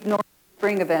northern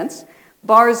spring events.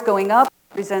 Bars going up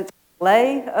represent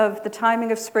delay of the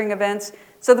timing of spring events.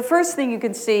 So the first thing you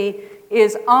can see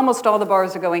is almost all the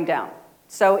bars are going down.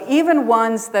 So even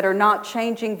ones that are not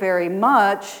changing very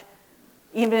much,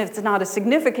 even if it's not a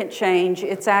significant change,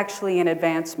 it's actually an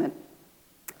advancement.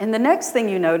 And the next thing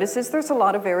you notice is there's a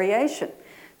lot of variation.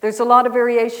 There's a lot of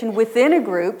variation within a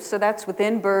group, so that's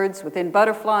within birds, within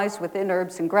butterflies, within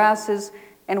herbs and grasses,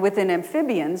 and within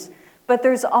amphibians. But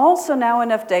there's also now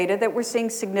enough data that we're seeing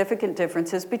significant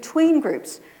differences between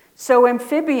groups. So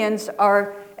amphibians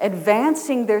are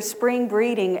advancing their spring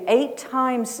breeding 8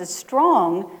 times as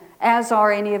strong as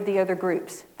are any of the other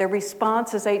groups. Their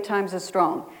response is 8 times as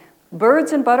strong.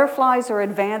 Birds and butterflies are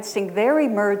advancing their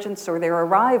emergence or their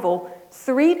arrival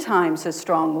 3 times as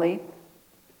strongly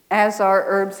as are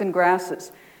herbs and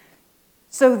grasses.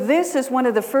 So this is one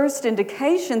of the first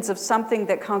indications of something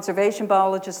that conservation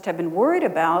biologists have been worried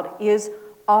about is,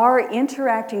 are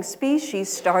interacting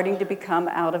species starting to become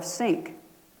out of sync?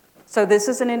 So this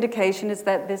is an indication is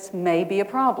that this may be a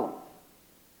problem.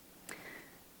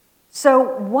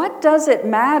 So what does it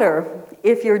matter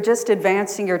if you're just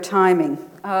advancing your timing?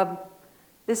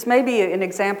 This may be an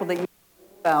example that you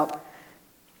know about,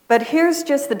 but here's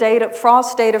just the data,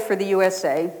 frost data for the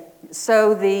USA.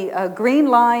 So the green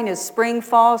line is spring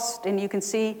frost, and you can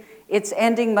see it's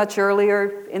ending much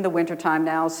earlier in the wintertime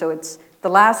now, so it's the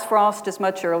last frost is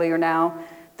much earlier now.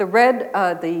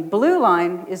 The blue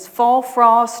line is fall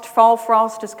frost. Fall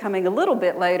frost is coming a little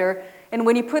bit later. And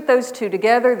when you put those two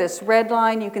together, this red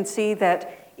line, you can see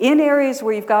that in areas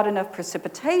where you've got enough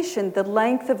precipitation, the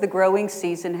length of the growing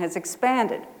season has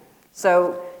expanded.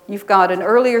 So you've got an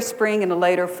earlier spring and a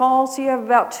later fall, so you have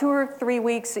about 2 or 3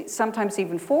 weeks, sometimes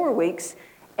even 4 weeks,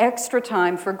 extra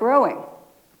time for growing.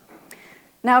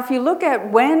 Now, if you look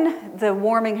at when the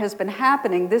warming has been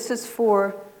happening, this is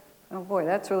for, oh boy,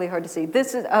 that's really hard to see.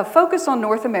 This is a focus on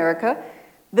North America.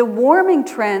 The warming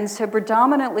trends have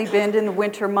predominantly been in the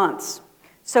winter months,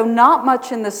 so not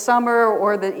much in the summer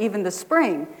or even the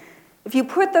spring. If you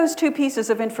put those two pieces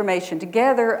of information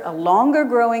together, a longer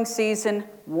growing season,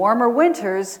 warmer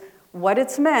winters, what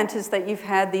it's meant is that you've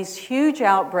had these huge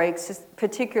outbreaks,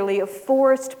 particularly of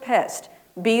forest pest,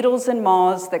 beetles and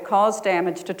moths that cause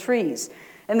damage to trees.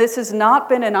 And this has not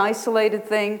been an isolated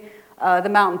thing. The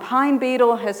mountain pine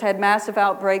beetle has had massive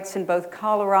outbreaks in both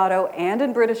Colorado and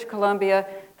in British Columbia.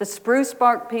 The spruce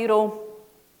bark beetle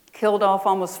killed off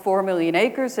almost 4 million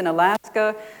acres in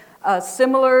Alaska.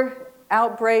 Similar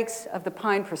outbreaks of the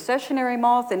pine processionary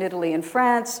moth in Italy and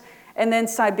France. And then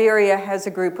Siberia has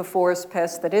a group of forest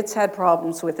pests that it's had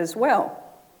problems with as well.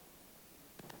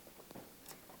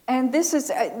 And this is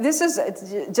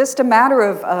just a matter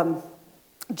of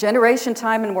generation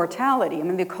time and mortality. I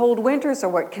mean, the cold winters are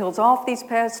what kills off these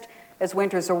pests. As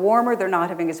winters are warmer, they're not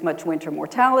having as much winter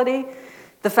mortality.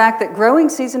 The fact that growing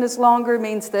season is longer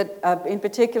means that, in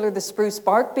particular, the spruce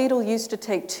bark beetle used to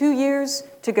take 2 years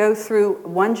to go through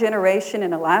 1 generation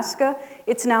in Alaska.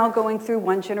 It's now going through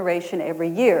 1 generation every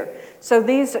year. So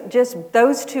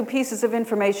those two pieces of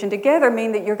information together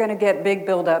mean that you're going to get big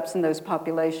buildups in those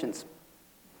populations.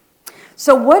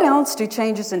 So what else do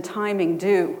changes in timing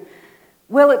do?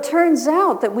 Well, it turns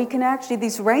out that we can actually,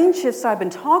 these range shifts I've been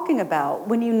talking about,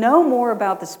 when you know more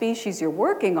about the species you're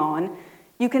working on,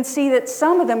 you can see that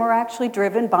some of them are actually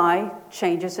driven by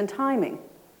changes in timing.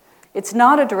 It's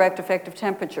not a direct effect of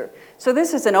temperature. So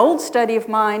this is an old study of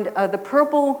mine. The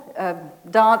purple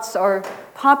dots are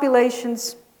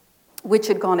populations which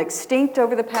had gone extinct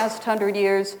over the past 100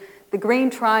 years. The green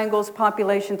triangles,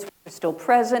 populations which are still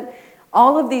present.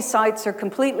 All of these sites are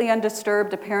completely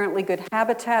undisturbed, apparently good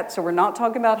habitat, so we're not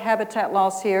talking about habitat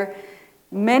loss here.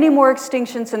 Many more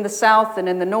extinctions in the south than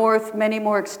in the north, many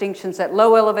more extinctions at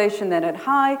low elevation than at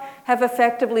high, have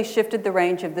effectively shifted the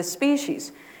range of the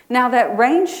species. Now that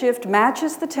range shift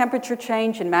matches the temperature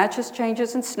change and matches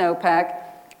changes in snowpack.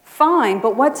 fine,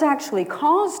 but what's actually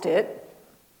caused it?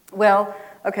 Well,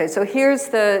 okay, so here's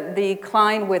the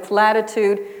decline with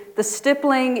latitude. The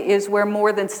stippling is where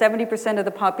more than 70% of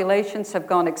the populations have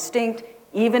gone extinct,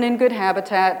 even in good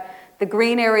habitat. The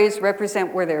green areas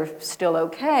represent where they're still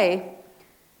okay.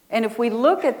 And if we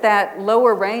look at that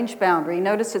lower range boundary,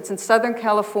 notice it's in Southern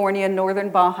California, northern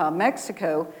Baja,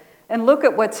 Mexico, and look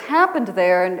at what's happened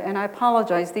there, and I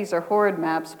apologize, these are horrid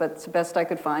maps, but it's the best I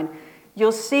could find.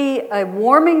 You'll see a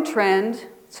warming trend,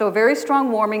 so a very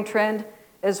strong warming trend,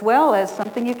 as well as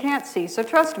something you can't see. So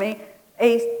trust me,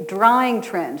 a drying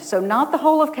trend. So not the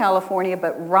whole of California,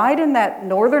 but right in that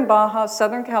northern Baja,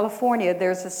 Southern California,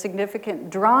 there's a significant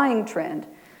drying trend.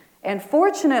 And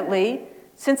fortunately,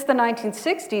 since the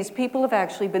 1960s, people have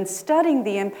actually been studying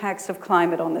the impacts of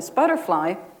climate on this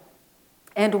butterfly.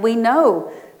 And we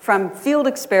know from field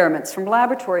experiments, from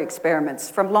laboratory experiments,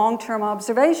 from long-term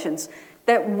observations,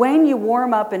 that when you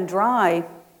warm up and dry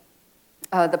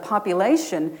the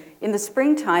population in the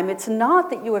springtime, it's not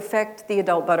that you affect the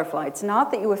adult butterfly, it's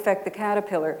not that you affect the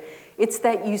caterpillar, it's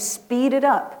that you speed it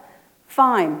up.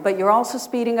 Fine, but you're also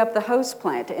speeding up the host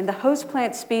plant, and the host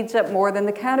plant speeds up more than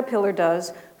the caterpillar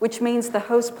does, which means the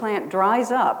host plant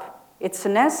dries up, it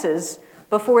senesces,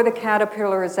 before the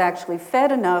caterpillar is actually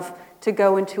fed enough to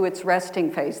go into its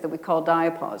resting phase that we call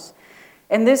diapause.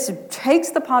 And this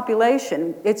takes the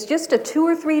population, it's just a 2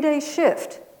 or 3 day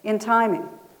shift in timing,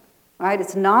 right?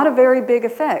 It's not a very big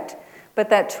effect, but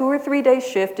that 2 or 3 day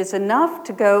shift is enough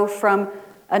to go from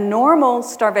a normal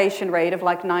starvation rate of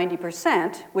like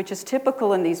 90%, which is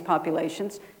typical in these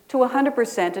populations, to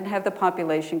 100% and have the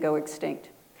population go extinct.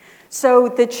 So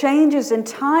the changes in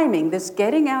timing, this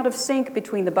getting out of sync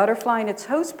between the butterfly and its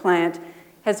host plant,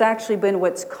 has actually been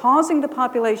what's causing the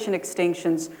population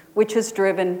extinctions, which has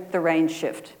driven the range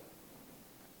shift.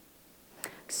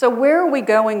 So where are we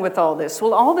going with all this?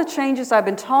 Well, all the changes I've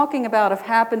been talking about have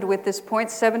happened with this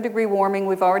 0.7 degree warming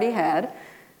we've already had.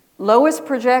 Lowest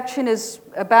projection is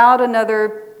about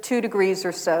another 2 degrees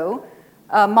or so.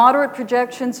 Moderate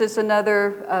projections is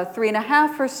another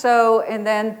 3.5 or so, and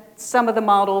then some of the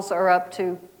models are up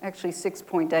to actually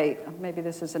 6.8. Maybe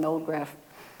this is an old graph.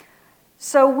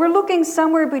 So we're looking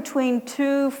somewhere between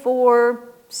 2, 4,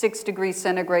 6 degrees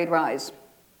centigrade rise.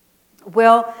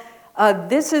 Well,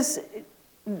 this is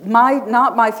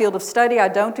not my field of study. I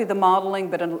don't do the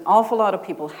modeling, but an awful lot of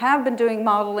people have been doing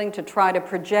modeling to try to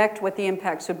project what the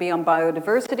impacts would be on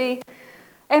biodiversity.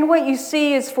 And what you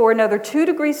see is for another 2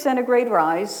 degrees centigrade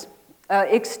rise,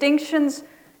 extinctions,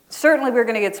 certainly we're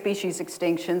going to get species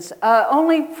extinctions.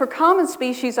 Only for common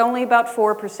species, only about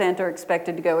 4% are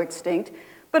expected to go extinct.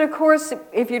 But of course,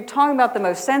 if you're talking about the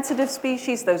most sensitive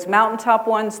species, those mountaintop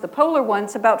ones, the polar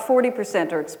ones, about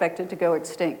 40% are expected to go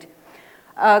extinct.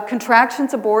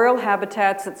 Contractions of boreal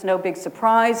habitats, it's no big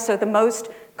surprise. So the most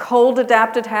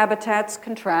cold-adapted habitats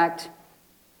contract.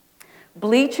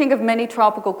 Bleaching of many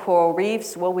tropical coral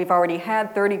reefs, well, we've already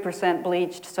had 30%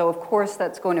 bleached, so of course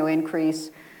that's going to increase.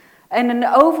 And an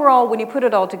overall, when you put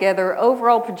it all together,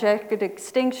 overall projected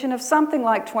extinction of something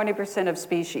like 20% of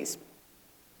species.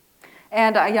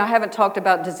 And I haven't talked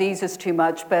about diseases too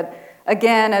much, but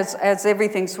again, as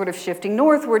everything's sort of shifting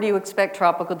northward, you expect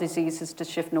tropical diseases to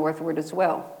shift northward as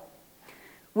well.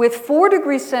 With 4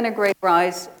 degrees centigrade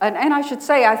rise, and I should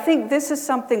say, I think this is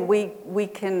something we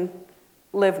can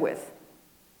live with.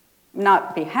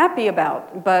 Not be happy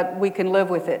about, but we can live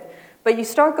with it. But you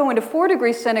start going to 4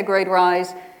 degrees centigrade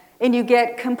rise, and you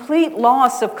get complete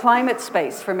loss of climate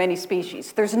space for many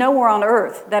species. There's nowhere on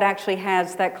Earth that actually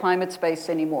has that climate space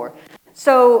anymore.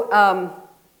 So,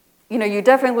 you're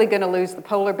definitely going to lose the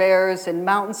polar bears and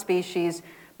mountain species,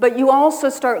 but you also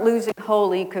start losing whole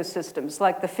ecosystems,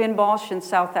 like the Fynbosch in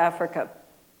South Africa.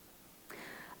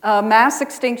 Mass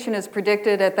extinction is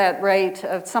predicted at that rate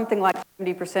of something like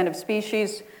 70% of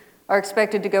species are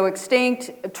expected to go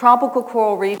extinct. Tropical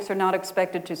coral reefs are not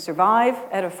expected to survive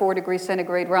at a 4 degree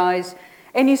centigrade rise,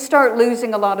 and you start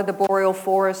losing a lot of the boreal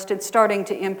forest and starting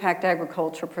to impact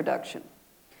agricultural production.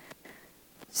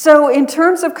 So in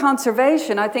terms of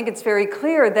conservation, I think it's very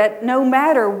clear that no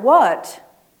matter what,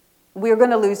 we're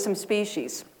going to lose some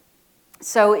species.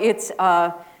 So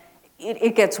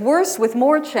it gets worse with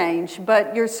more change,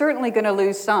 but you're certainly going to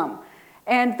lose some.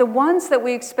 And the ones that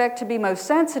we expect to be most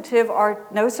sensitive are,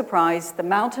 no surprise, the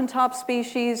mountaintop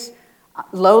species,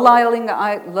 low-lying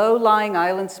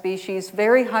island species,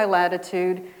 very high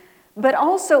latitude, but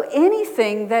also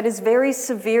anything that is very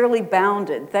severely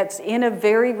bounded, that's in a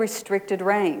very restricted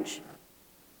range.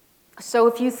 So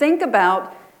if you think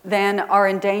about, then, our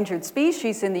endangered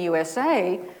species in the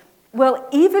USA, well,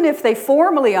 even if they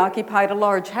formerly occupied a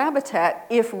large habitat,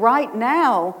 if right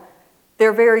now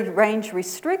they're very range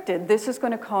restricted, this is going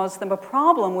to cause them a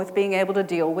problem with being able to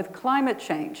deal with climate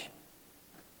change.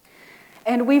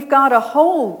 And we've got a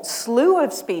whole slew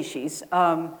of species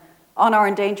on our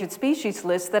endangered species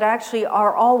list that actually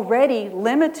are already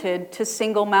limited to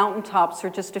single mountaintops or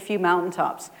just a few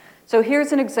mountaintops. So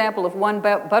here's an example of one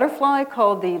butterfly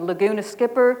called the Laguna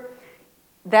skipper.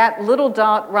 That little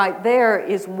dot right there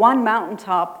is one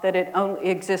mountaintop that it only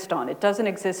exists on. It doesn't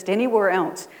exist anywhere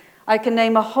else. I can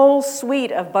name a whole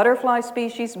suite of butterfly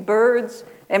species, birds,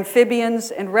 amphibians,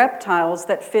 and reptiles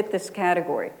that fit this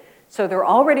category. So they're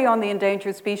already on the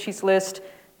endangered species list.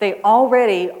 They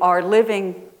already are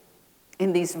living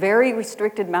in these very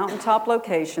restricted mountaintop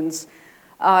locations.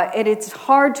 And it's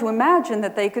hard to imagine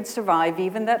that they could survive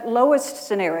even that lowest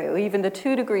scenario, even the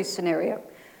 2-degree scenario.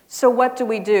 So what do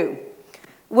we do?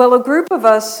 Well, a group of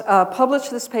us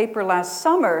published this paper last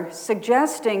summer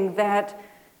suggesting that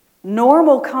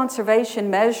normal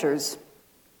conservation measures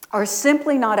are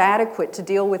simply not adequate to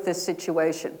deal with this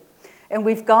situation. And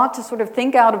we've got to sort of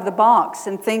think out of the box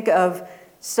and think of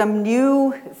some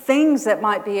new things that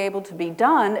might be able to be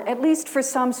done, at least for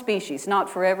some species, not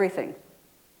for everything.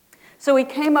 So we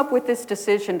came up with this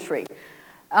decision tree.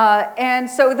 And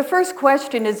so the first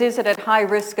question is it at high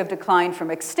risk of decline from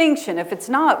extinction? If it's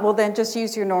not, well, then just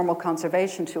use your normal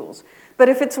conservation tools. But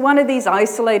if it's one of these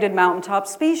isolated mountaintop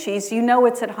species, you know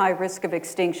it's at high risk of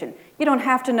extinction. You don't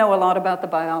have to know a lot about the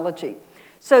biology.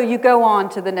 So you go on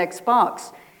to the next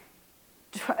box.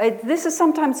 This is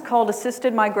sometimes called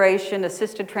assisted migration,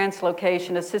 assisted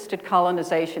translocation, assisted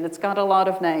colonization. It's got a lot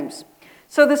of names.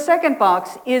 So the second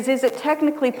box is it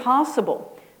technically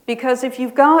possible? Because if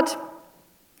you've got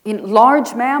in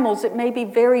large mammals, it may be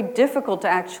very difficult to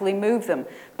actually move them.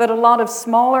 But a lot of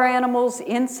smaller animals,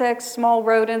 insects, small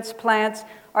rodents, plants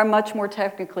are much more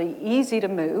technically easy to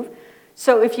move.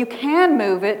 So if you can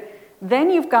move it,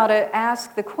 then you've got to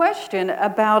ask the question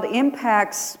about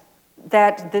impacts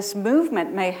that this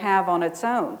movement may have on its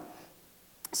own.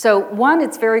 So one,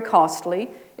 it's very costly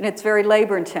and it's very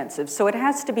labor intensive. So it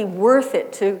has to be worth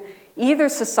it to either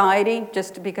society,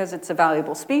 just because it's a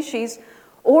valuable species,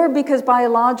 or because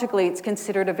biologically it's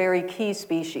considered a very key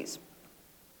species.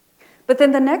 But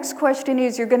then the next question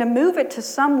is you're going to move it to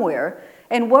somewhere,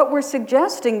 and what we're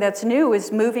suggesting that's new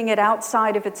is moving it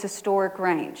outside of its historic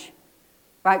range.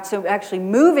 Right? So actually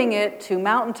moving it to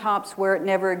mountaintops where it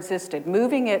never existed,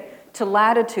 moving it to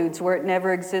latitudes where it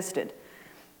never existed.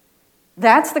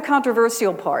 That's the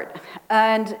controversial part.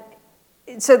 And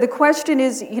so the question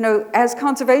is, as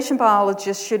conservation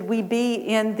biologists, should we be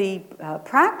in the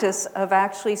practice of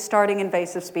actually starting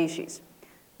invasive species,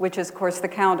 which is, of course, the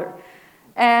counter.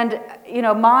 And,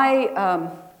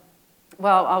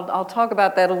 I'll talk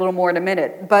about that a little more in a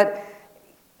minute, but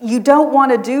you don't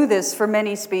want to do this for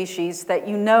many species that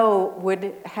you know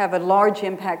would have a large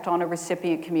impact on a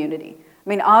recipient community. I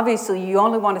mean, obviously, you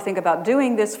only want to think about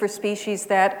doing this for species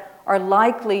that are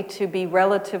likely to be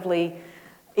relatively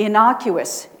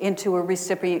innocuous into a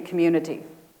recipient community.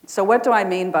 So what do I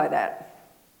mean by that?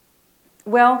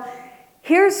 Well,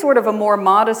 here's sort of a more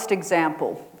modest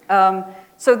example.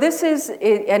 So this is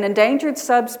an endangered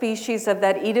subspecies of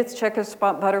that Edith's checker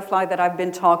spot butterfly that I've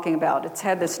been talking about. It's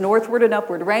had this northward and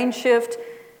upward range shift.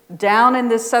 Down in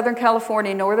this Southern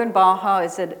California, northern Baja,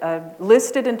 is a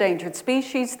listed endangered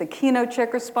species, the Kino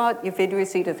checker spot,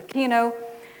 Euphidias edithkino.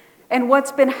 And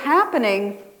what's been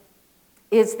happening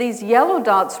is these yellow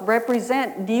dots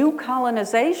represent new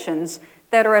colonizations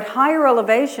that are at higher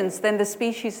elevations than the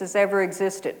species has ever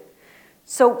existed.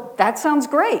 So that sounds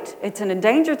great. It's an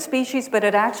endangered species, but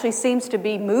it actually seems to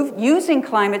be using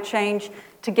climate change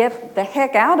to get the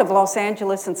heck out of Los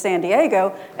Angeles and San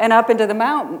Diego and up into the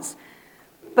mountains.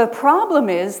 The problem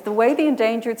is the way the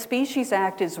Endangered Species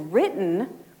Act is written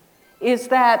is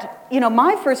that,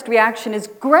 my first reaction is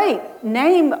great.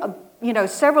 Name,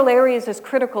 several areas as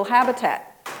critical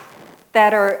habitat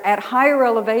that are at higher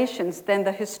elevations than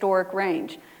the historic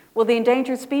range. Well, the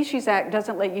Endangered Species Act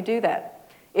doesn't let you do that.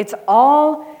 It's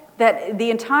all that the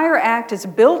entire act is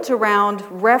built around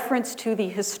reference to the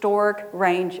historic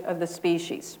range of the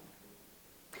species.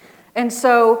 And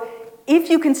so if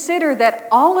you consider that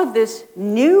all of this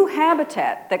new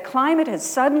habitat that climate change has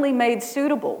suddenly made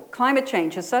suitable,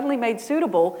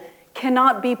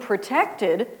 cannot be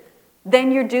protected,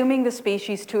 then you're dooming the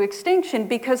species to extinction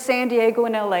because San Diego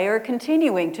and LA are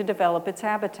continuing to develop its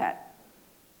habitat.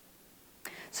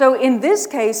 So in this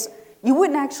case, you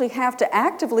wouldn't actually have to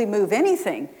actively move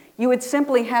anything. You would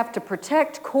simply have to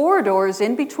protect corridors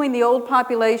in between the old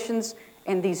populations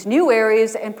and these new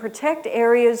areas and protect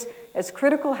areas as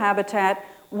critical habitat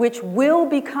which will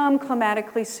become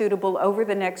climatically suitable over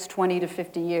the next 20 to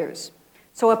 50 years.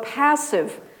 So a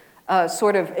passive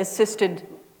sort of assisted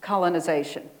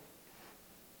colonization.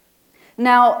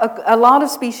 Now, a lot of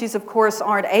species, of course,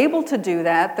 aren't able to do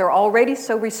that. They're already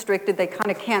so restricted they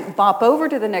kind of can't bop over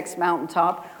to the next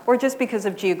mountaintop, or just because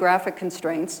of geographic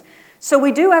constraints. So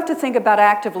we do have to think about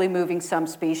actively moving some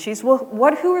species. Well,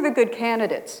 who are the good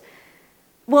candidates?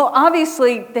 Well,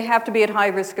 obviously, they have to be at high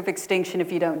risk of extinction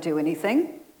if you don't do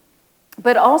anything.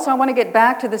 But also, I want to get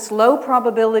back to this low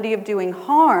probability of doing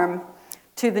harm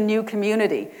to the new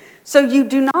community. So you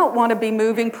do not want to be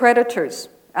moving predators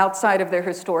outside of their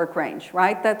historic range,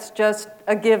 right? That's just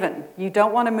a given. You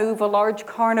don't want to move a large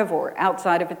carnivore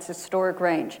outside of its historic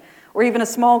range, or even a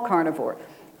small carnivore.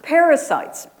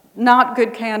 Parasites, not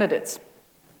good candidates.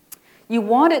 You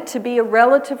want it to be a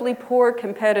relatively poor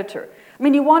competitor. I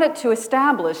mean, you want it to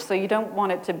establish, so you don't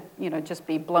want it to, just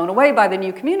be blown away by the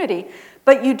new community,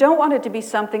 but you don't want it to be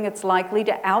something that's likely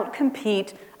to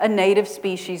outcompete a native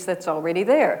species that's already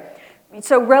there.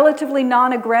 So relatively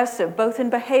non-aggressive, both in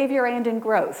behavior and in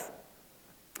growth.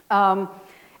 And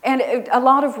a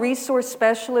lot of resource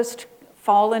specialists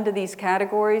fall into these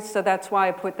categories, so that's why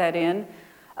I put that in.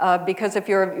 Because if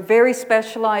you're very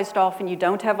specialized, often you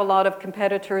don't have a lot of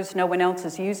competitors, no one else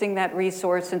is using that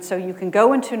resource, and so you can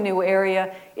go into a new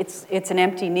area, it's an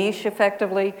empty niche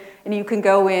effectively, and you can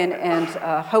go in and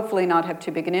hopefully not have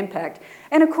too big an impact.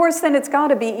 And of course then it's got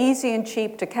to be easy and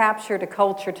cheap to capture, to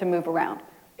culture, to move around.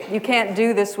 You can't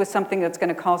do this with something that's going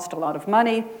to cost a lot of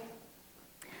money.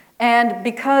 And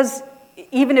because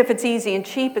even if it's easy and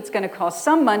cheap, it's going to cost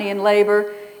some money and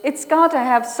labor, it's got to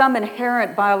have some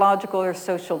inherent biological or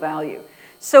social value.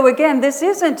 So again, this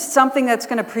isn't something that's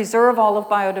going to preserve all of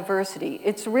biodiversity.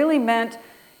 It's really meant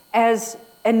as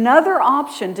another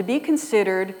option to be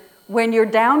considered when you're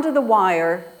down to the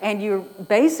wire and you're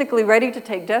basically ready to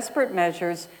take desperate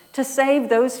measures to save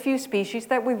those few species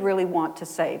that we really want to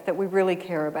save, that we really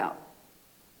care about.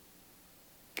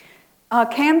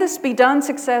 Can this be done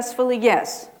successfully?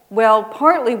 Yes. Well,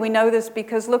 partly we know this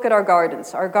because look at our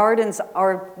gardens. Our gardens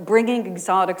are bringing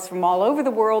exotics from all over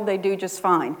the world. They do just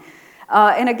fine.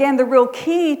 And again, the real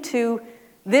key to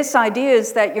this idea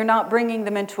is that you're not bringing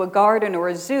them into a garden or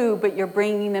a zoo, but you're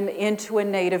bringing them into a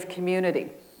native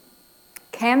community.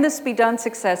 Can this be done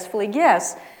successfully?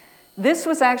 Yes. This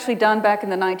was actually done back in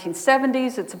the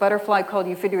 1970s. It's a butterfly called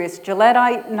Euphydrius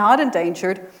gilleti, not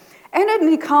endangered. And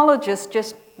an ecologist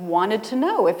just wanted to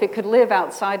know if it could live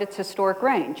outside its historic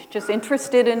range, just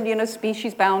interested in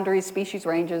species boundaries, species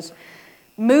ranges.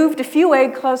 Moved a few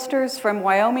egg clusters from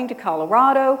Wyoming to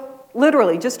Colorado,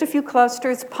 literally just a few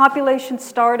clusters. Population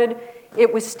started.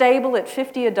 It was stable at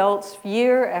 50 adults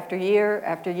year after year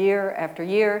after year after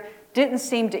year. Didn't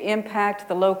seem to impact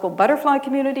the local butterfly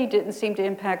community, didn't seem to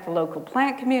impact the local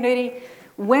plant community.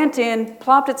 Went in,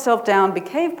 plopped itself down,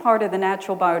 became part of the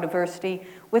natural biodiversity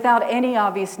without any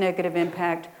obvious negative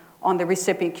impact on the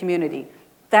recipient community.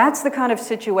 That's the kind of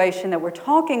situation that we're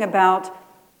talking about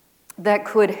that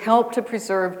could help to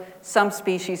preserve some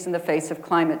species in the face of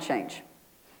climate change.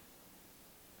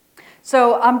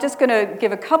 So I'm just going to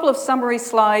give a couple of summary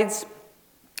slides.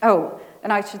 Oh,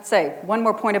 and I should say one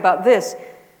more point about this.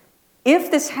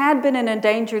 If this had been an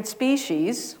endangered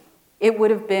species, it would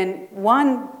have been,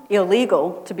 1,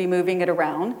 illegal to be moving it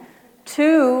around.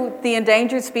 2, the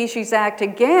Endangered Species Act,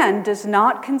 again, does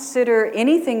not consider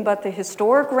anything but the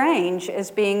historic range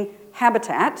as being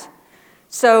habitat.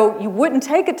 So you wouldn't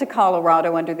take it to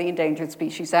Colorado under the Endangered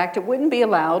Species Act. It wouldn't be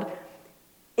allowed.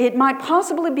 It might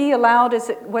possibly be allowed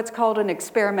as what's called an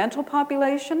experimental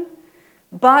population,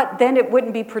 but then it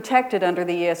wouldn't be protected under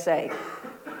the ESA.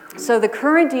 So the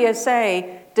current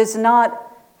ESA does not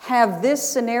have this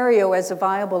scenario as a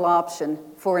viable option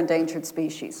for endangered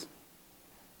species.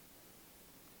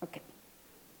 Okay.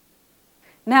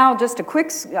 Now, just a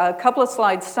quick couple of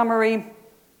slides summary,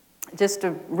 just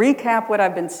to recap what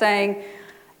I've been saying.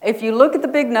 If you look at the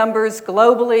big numbers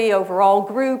globally, overall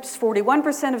groups,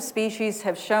 41% of species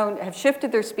have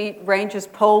shifted their ranges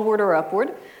poleward or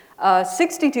upward.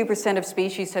 62% of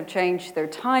species have changed their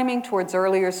timing towards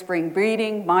earlier spring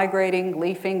breeding, migrating,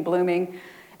 leafing, blooming.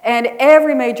 And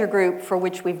every major group for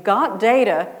which we've got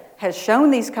data has shown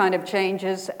these kind of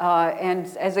changes. And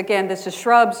as again, this is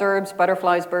shrubs, herbs,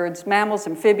 butterflies, birds, mammals,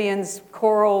 amphibians,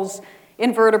 corals,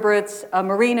 invertebrates,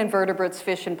 marine invertebrates,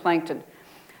 fish, and plankton.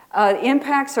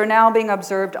 Impacts are now being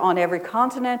observed on every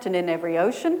continent and in every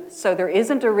ocean. So there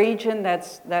isn't a region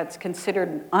that's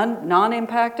considered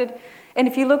non-impacted. And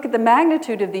if you look at the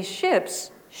magnitude of these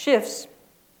shifts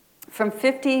from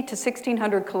 50 to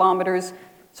 1,600 kilometers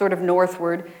sort of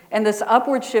northward, and this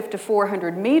upward shift to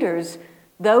 400 meters,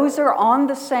 Those are on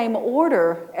the same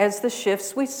order as the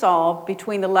shifts we saw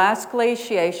between the last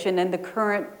glaciation and the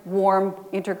current warm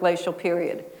interglacial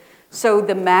period. So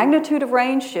the magnitude of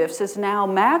range shifts is now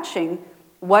matching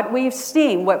what we've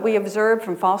seen, what we observed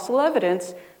from fossil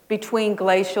evidence between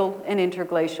glacial and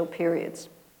interglacial periods.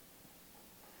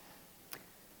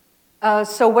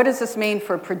 So what does this mean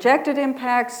for projected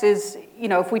impacts is,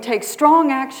 if we take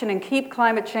strong action and keep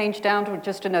climate change down to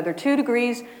just another 2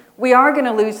 degrees, we are going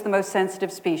to lose the most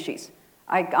sensitive species.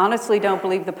 I honestly don't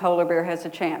believe the polar bear has a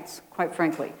chance, quite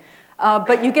frankly.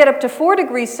 But you get up to 4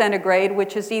 degrees centigrade,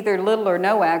 which is either little or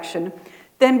no action,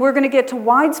 then we're going to get to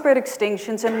widespread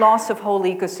extinctions and loss of whole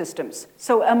ecosystems.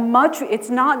 So it's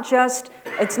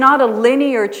not a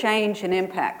linear change in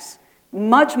impacts.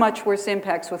 Much, much worse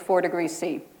impacts with 4 degrees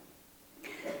C.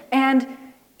 And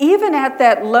even at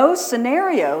that low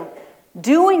scenario,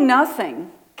 doing nothing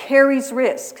carries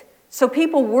risk. So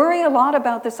people worry a lot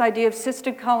about this idea of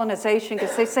assisted colonization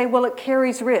because they say, well, it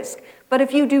carries risk. But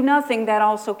if you do nothing, that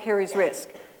also carries risk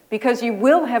because you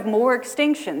will have more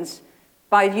extinctions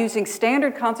by using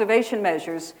standard conservation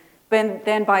measures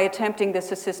than by attempting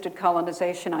this assisted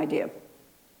colonization idea.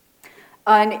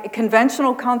 And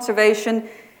conventional conservation,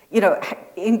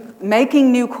 in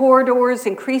making new corridors,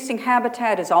 increasing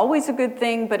habitat is always a good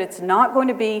thing, but it's not going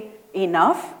to be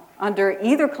enough under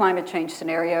either climate change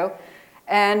scenario.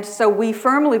 And so we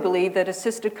firmly believe that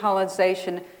assisted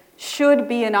colonization should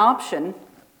be an option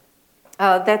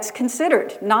that's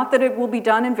considered. Not that it will be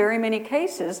done in very many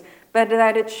cases, but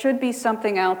that it should be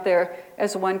something out there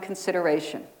as one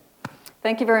consideration.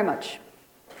 Thank you very much.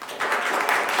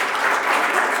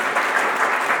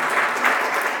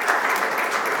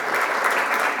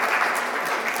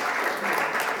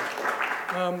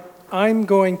 I'm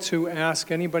going to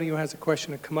ask anybody who has a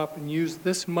question to come up and use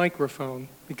this microphone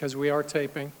because we are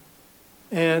taping.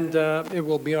 And it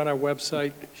will be on our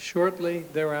website shortly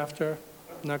thereafter.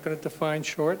 I'm not going to define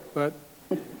short, but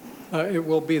it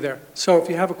will be there. So if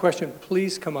you have a question,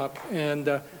 please come up.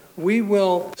 And we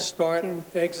will start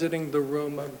exiting the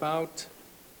room about,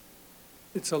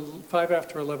 it's 5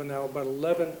 after 11 now, about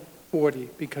 11:40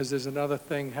 because there's another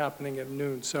thing happening at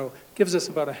noon. So it gives us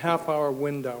about a half-hour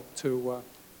window to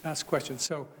ask questions.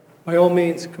 So by all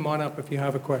means, come on up if you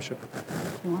have a question.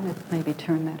 You want to maybe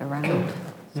turn that around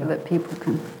so that people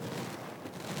can,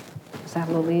 is that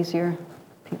a little easier?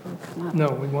 People come up. No,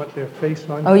 we want their face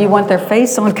on. Oh, you want their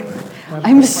face on?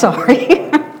 I'm sorry.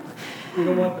 We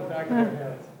don't want the back of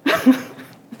their heads.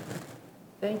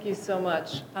 Thank you so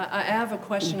much. I have a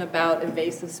question about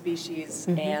invasive species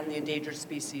and the endangered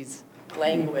species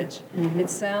language. It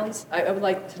sounds, I would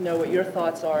like to know what your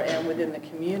thoughts are and within the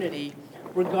community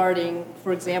regarding,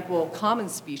 for example, common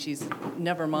species,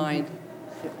 never mind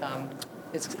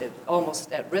it's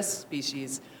almost at-risk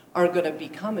species, are going to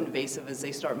become invasive as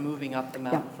they start moving up the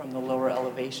mountain from the lower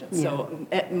elevation. Yeah. So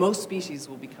most species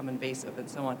will become invasive and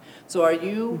so on. So are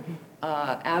you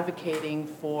advocating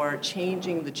for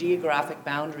changing the geographic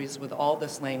boundaries with all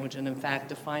this language and in fact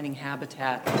defining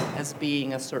habitat as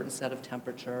being a certain set of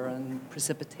temperature and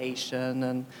precipitation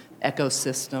and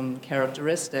ecosystem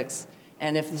characteristics?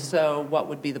 And if so, what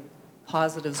would be the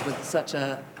positives with such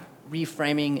a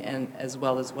reframing and as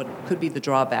well as what could be the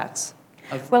drawbacks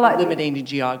of limiting the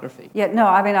geography? Yeah, no,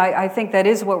 I mean, I think that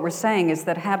is what we're saying, is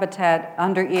that habitat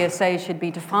under ESA should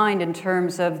be defined in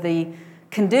terms of the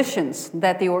conditions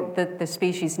that the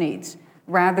species needs,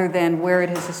 rather than where it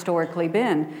has historically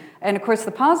been. And of course,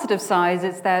 the positive side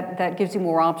is that gives you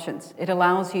more options. It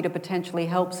allows you to potentially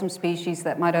help some species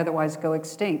that might otherwise go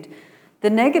extinct. The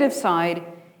negative side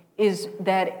is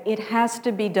that it has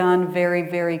to be done very,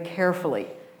 very carefully,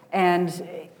 and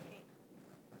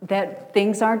that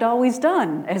things aren't always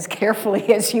done as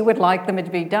carefully as you would like them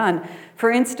to be done. For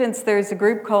instance, there's a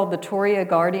group called the Torreya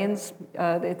Guardians.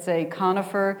 It's a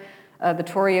conifer, the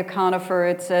Torreya conifer.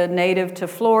 It's a native to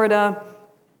Florida,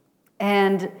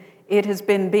 and it has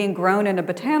been being grown in a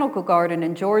botanical garden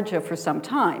in Georgia for some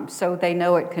time, so they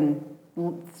know it can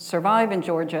survive in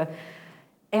Georgia.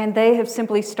 And they have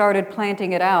simply started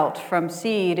planting it out from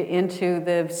seed into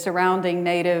the surrounding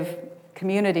native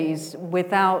communities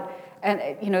without, and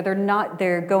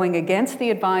they're going against the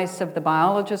advice of the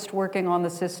biologist working on the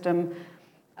system.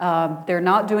 They're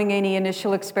not doing any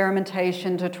initial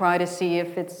experimentation to try to see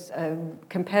if it's a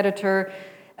competitor.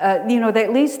 At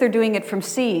least they're doing it from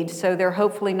seed, so they're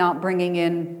hopefully not bringing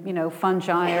in,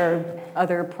 fungi or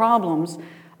other problems.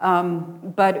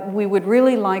 But we would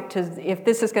really like to, if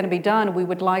this is going to be done, we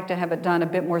would like to have it done a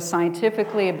bit more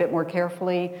scientifically, a bit more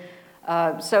carefully.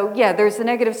 So yeah, there's the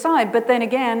negative side, but then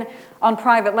again, on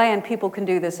private land, people can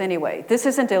do this anyway. This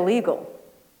isn't illegal.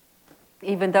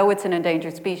 Even though it's an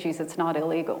endangered species, it's not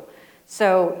illegal.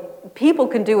 So people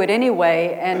can do it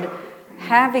anyway, and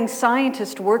having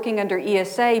scientists working under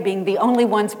ESA being the only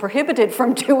ones prohibited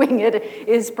from doing it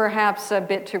is perhaps a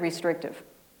bit too restrictive.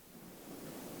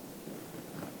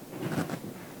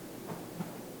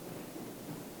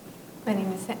 My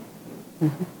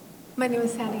name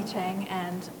is Sandy Chang,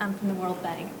 and I'm from the World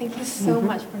Bank. Thank you so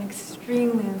much for an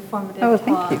extremely informative Oh,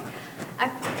 talk. thank you. I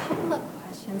have a couple of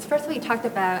questions. First, you talked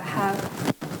about how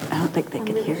I don't think they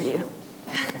can hear you.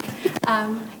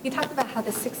 you talked about how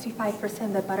the 65%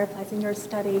 of the butterflies in your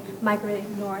study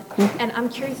migrated north, Mm-hmm. and I'm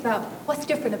curious about what's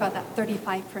different about that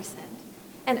 35%,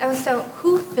 and also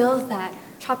who fills that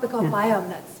tropical biome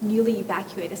that's newly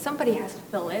evacuated? Somebody has to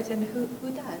fill it, and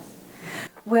who does?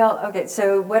 Well, okay,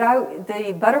 so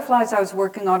the butterflies I was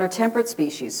working on are temperate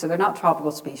species, so they're not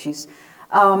tropical species.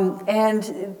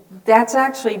 And that's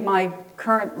actually my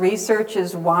current research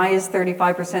is why is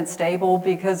 35% stable,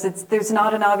 because there's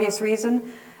not an obvious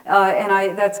reason.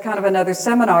 That's kind of another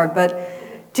seminar,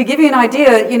 but to give you an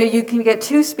idea, you can get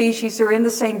two species who are in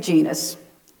the same genus.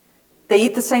 They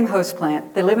eat the same host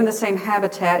plant, they live in the same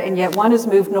habitat, and yet one has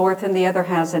moved north and the other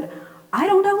hasn't. I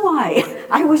don't know why.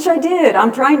 I wish I did.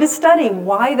 I'm trying to study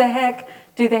why the heck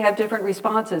do they have different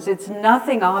responses. It's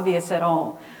nothing obvious at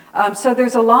all. So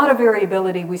there's a lot of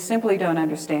variability we simply don't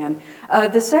understand.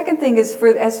 The second thing is,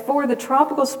 as for the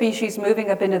tropical species moving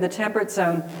up into the temperate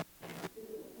zone,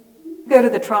 go to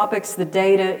the tropics, the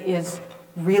data is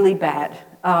really bad.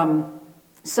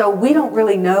 So we don't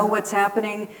really know what's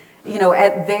happening.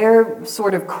 At their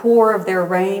sort of core of their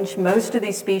range, most of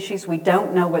these species, we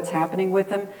don't know what's happening with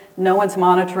them. No one's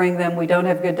monitoring them. We don't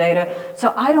have good data.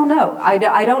 So I don't know. I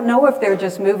don't know if they're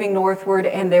just moving northward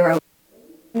and they're in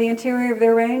the interior of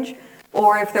their range,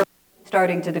 or if they're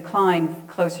starting to decline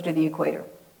closer to the equator.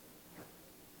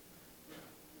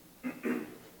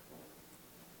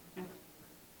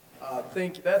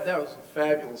 Thank you. That was a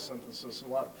fabulous synthesis. A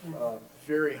lot of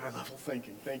very high-level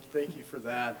thinking. Thank you for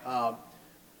that.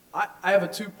 I have a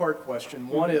two-part question.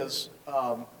 One is,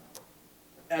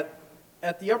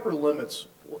 at the upper limits,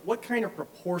 what kind of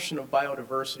proportion of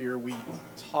biodiversity are we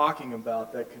talking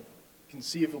about that could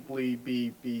conceivably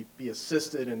be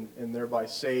assisted and thereby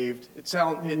saved? It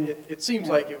seems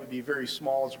like it would be very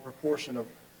small as a proportion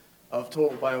of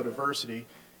total biodiversity.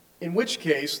 In which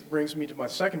case, it brings me to my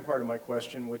second part of my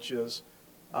question, which is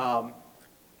how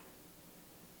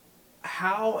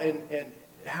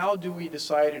do we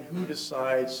decide, and who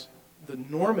decides the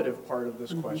normative part of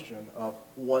this question of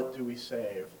what do we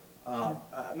save? I'm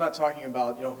not talking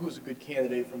about who's a good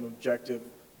candidate from an objective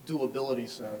doability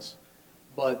sense,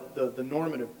 but the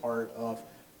normative part of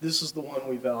this is the one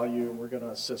we value and we're going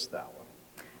to assist that one.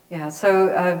 Yeah,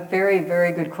 so very,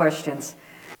 very good questions.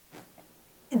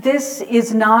 This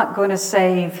is not going to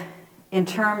save, in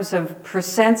terms of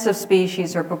percents of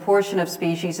species or proportion of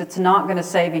species, it's not going to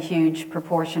save a huge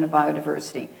proportion of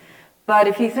biodiversity. But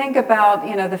if you think about,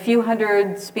 the few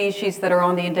hundred species that are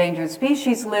on the endangered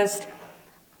species list,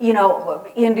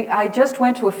 I just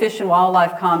went to a Fish and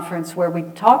Wildlife conference where we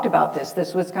talked about this.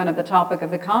 This was kind of the topic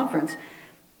of the conference.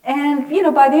 And,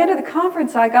 by the end of the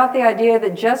conference, I got the idea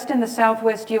that just in the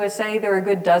Southwest USA, there are a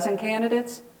good dozen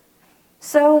candidates.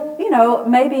 So,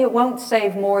 maybe it won't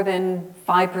save more than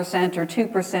 5% or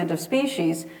 2% of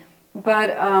species, but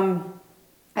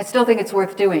I still think it's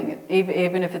worth doing it,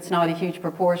 even if it's not a huge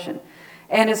proportion.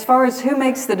 And as far as who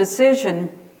makes the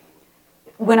decision,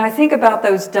 when I think about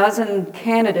those dozen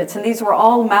candidates, and these were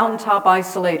all mountaintop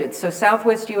isolated, so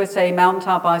Southwest USA,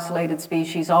 mountaintop isolated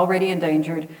species, already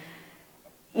endangered,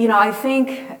 I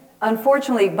think,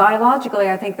 unfortunately, biologically,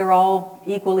 I think they're all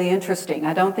equally interesting.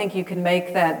 I don't think you can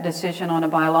make that decision on a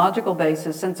biological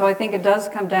basis. And so I think it does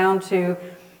come down to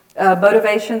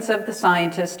motivations of the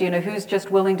scientist, who's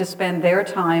just willing to spend their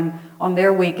time on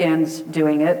their weekends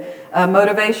doing it.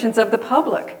 Motivations of the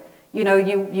public.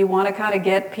 You want to kind of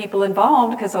get people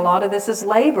involved because a lot of this is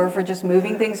labor for just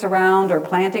moving things around or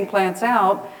planting plants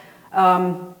out.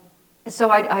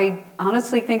 So I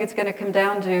honestly think it's going to come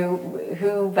down to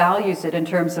who values it in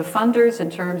terms of funders, in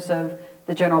terms of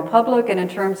the general public, and in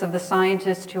terms of the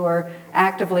scientists who are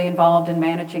actively involved in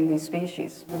managing these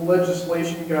species. Will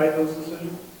legislation guide those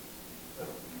decisions?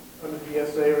 Under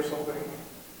DSA or something?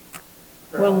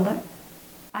 Well,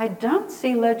 I don't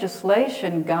see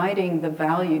legislation guiding the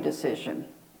value decision.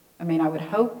 I mean, I would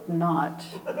hope not.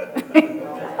 There could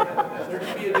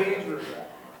be a danger of that.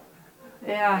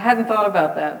 Yeah, I hadn't thought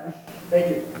about that.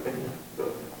 Thank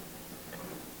you.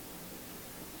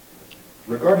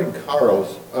 Regarding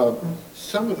corals,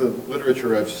 some of the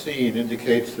literature I've seen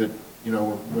indicates that,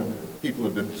 when people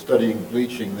have been studying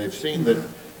bleaching, they've seen that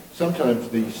sometimes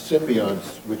the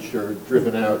symbionts, which are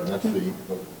driven out, and that's the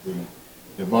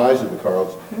demise of the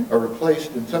corals, are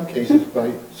replaced in some cases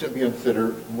by symbionts that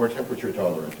are more temperature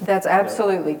tolerant. That's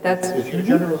absolutely, Is your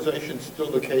generalization still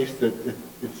the case that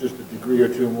it's just a degree or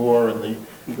two more and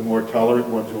the more tolerant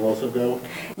ones will also go?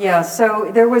 yeah, so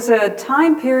there was a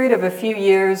time period of a few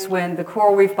years when the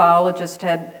coral reef biologists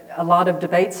had a lot of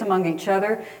debates among each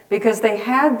other because they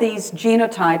had these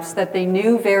genotypes that they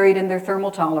knew varied in their thermal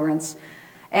tolerance.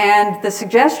 And the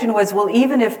suggestion was, well,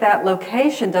 even if that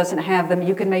location doesn't have them,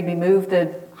 you can maybe move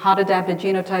the hot adapted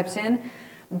genotypes in.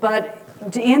 But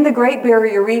in the Great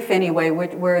Barrier Reef anyway,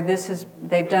 where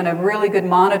they've done a really good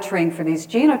monitoring for these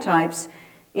genotypes,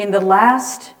 in the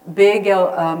last big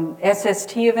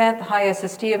SST event, the high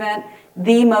SST event,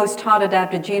 the most hot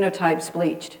adapted genotypes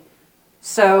bleached.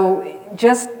 So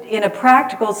just in a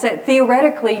practical sense,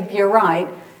 theoretically, you're right.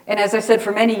 And as I said,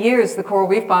 for many years, the coral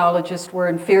reef biologists were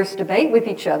in fierce debate with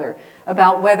each other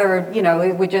about whether,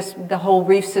 it would the whole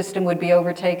reef system would be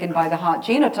overtaken by the hot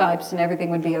genotypes and everything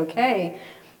would be okay.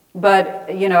 But,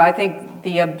 I think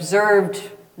the observed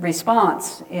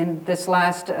response in this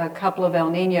last couple of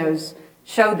El Niños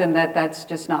showed them that that's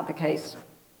just not the case.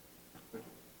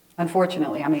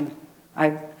 Unfortunately,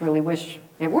 I really wish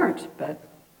it weren't, but.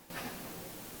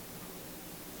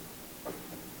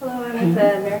 Hello, I'm at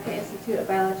the American Institute of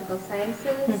Biological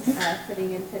Sciences,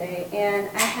 sitting in today, and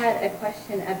I had a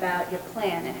question about your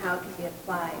plan and how it can be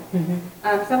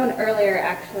applied. Someone earlier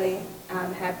actually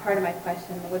had part of my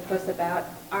question, which was about,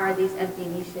 are these empty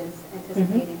niches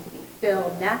anticipating to be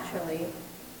filled naturally?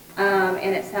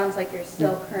 And it sounds like you're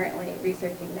still currently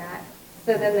researching that.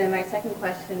 So then my second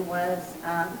question was,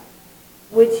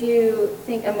 would you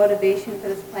think a motivation for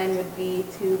this plan would be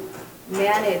to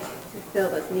manage to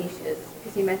fill those niches?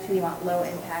 Because you mentioned you want low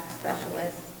impact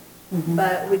specialists,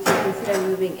 but would you consider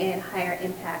moving in higher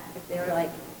impact if they were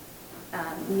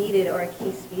needed or a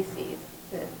key species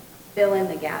to fill in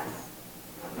the gaps?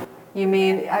 You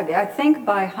mean, I think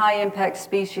by high impact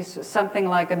species, something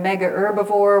like a mega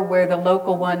herbivore where the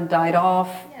local one died off,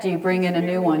 do you bring in a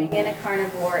new one? In a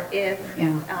carnivore if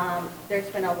there's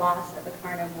been a loss of a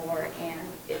carnivore and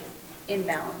it's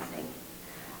imbalancing.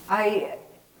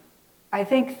 I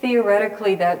think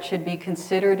theoretically that should be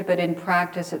considered, but in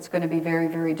practice it's going to be very,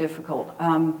 very difficult.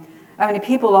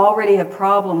 People already have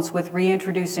problems with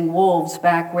reintroducing wolves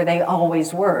back where they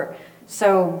always were.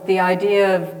 So the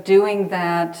idea of doing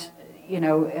that,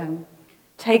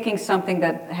 taking something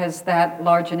that has that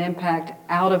large an impact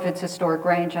out of its historic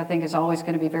range, I think is always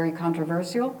going to be very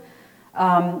controversial.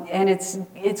 And it's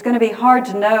going to be hard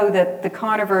to know that the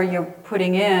carnivore you're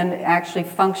putting in actually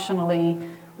functionally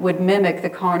would mimic the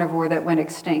carnivore that went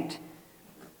extinct.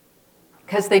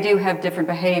 Because they do have different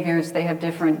behaviors, they have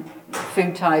different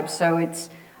food types, so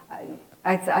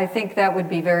I think that would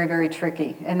be very, very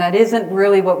tricky. And that isn't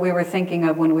really what we were thinking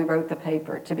of when we wrote the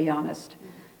paper, to be honest.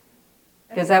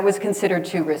 Because that was considered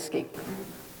too risky.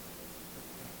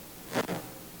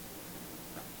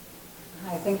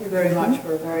 Hi, thank you very much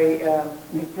for a very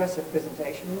impressive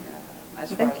presentation.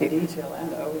 As far as the detail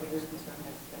and the overview is concerned,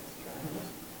 that's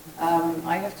tremendous.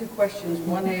 I have two questions.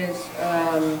 One is,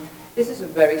 this is a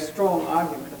very strong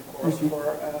argument, of course,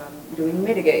 for doing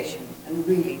mitigation and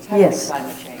really tackling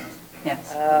climate change.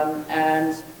 Yes.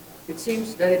 And it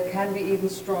seems that it can be even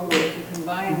stronger if you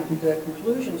combine the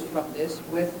conclusions from this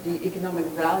with the economic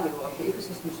value of the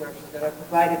ecosystem services that are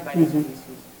provided by these species.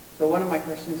 So one of my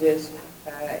questions is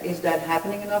that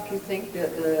happening enough, you think,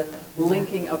 the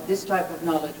linking of this type of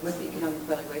knowledge with the economic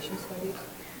valuation studies?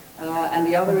 And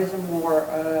the other is a more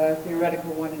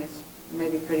theoretical one, and it's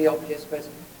maybe pretty obvious, but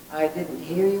I didn't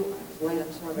hear you. I was late,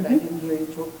 I'm sorry, but I didn't hear you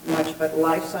talk much about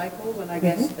life cycles, and I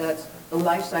guess that the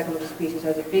life cycle of the species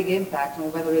has a big impact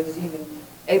on whether it is even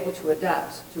able to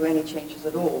adapt to any changes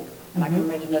at all. And I can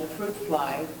imagine that a fruit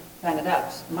fly can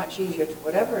adapt much easier to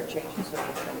whatever change in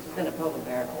circumstances than a polar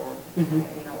bear or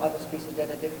other species that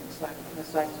are different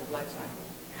sizes of life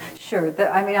cycles. Sure.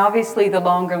 Obviously the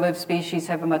longer lived species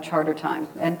have a much harder time.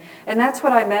 And that's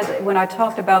what I meant when I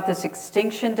talked about this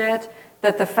extinction debt,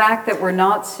 that the fact that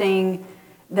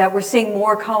we're seeing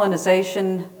more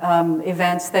colonization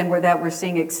events than that we're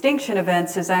seeing extinction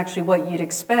events is actually what you'd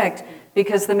expect,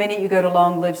 because the minute you go to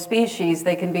long-lived species,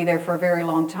 they can be there for a very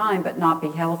long time but not be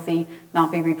healthy,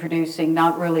 not be reproducing,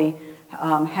 not really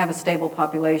have a stable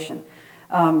population.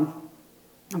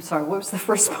 I'm sorry, what was the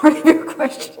first part of your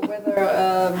question?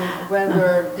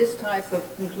 Whether this type of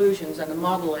conclusions and the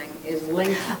modeling is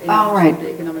linked to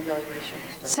the economic valuation.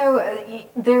 So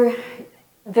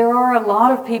there are a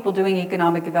lot of people doing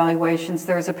economic evaluations.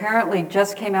 There's apparently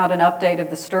just came out an update of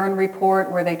the Stern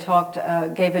report where they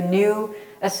gave a new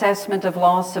assessment of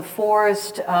loss of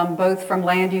forest, both from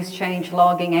land use change,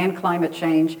 logging, and climate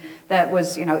change, that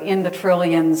was, in the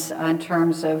trillions in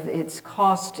terms of its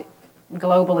cost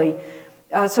globally.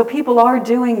 So people are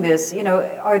doing this.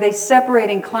 Are they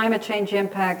separating climate change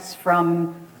impacts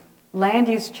from land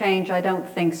use change? I don't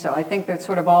think so. I think they're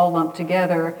sort of all lumped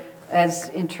together as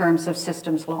in terms of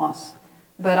systems loss.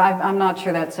 But I'm not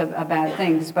sure that's a bad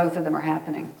thing, because both of them are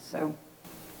happening. So.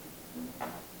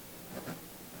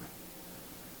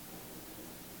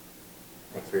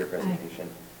 Thanks for your presentation.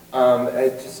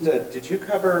 Did you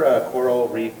cover coral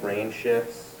reef range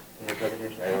shifts in your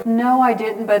presentation? No, I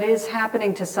didn't, but it is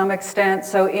happening to some extent.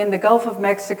 So in the Gulf of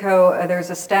Mexico,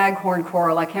 there's a staghorn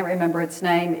coral. I can't remember its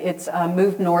name. It's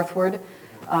moved northward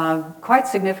quite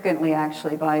significantly,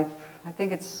 actually, by I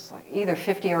think it's either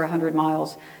 50 or 100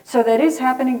 miles. So that is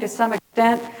happening to some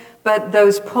extent, but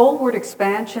those poleward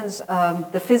expansions,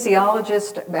 the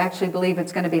physiologists actually believe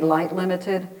it's going to be light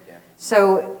limited. Yeah.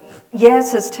 So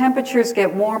yes, as temperatures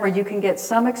get warmer, you can get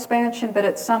some expansion, but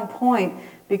at some point,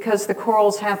 because the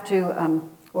corals have to,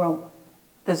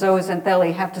 the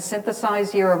zooxanthellae have to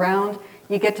synthesize year round,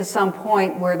 you get to some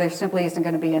point where there simply isn't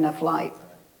going to be enough light.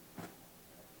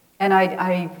 And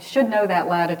I should know that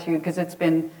latitude because it's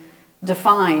been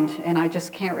defined, and I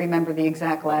just can't remember the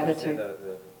exact latitude.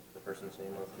 The person's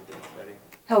name was who did the study?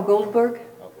 Hal Goldberg?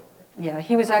 Okay. Yeah,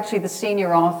 he was actually the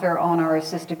senior author on our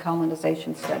assisted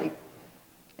colonization study.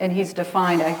 And he's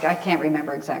defined, I can't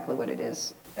remember exactly what it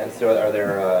is. And so are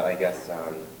there,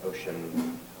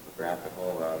 ocean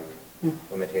topographical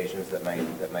limitations that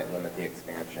might limit the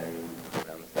expansion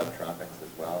subtropics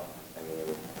as well? I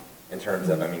mean, in terms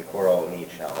of, coral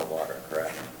need shallow water,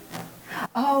 correct?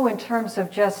 Oh, in terms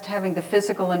of just having the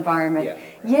physical environment. Yeah, right.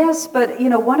 Yes, but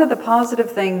one of the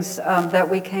positive things that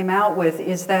we came out with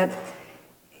is that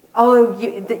although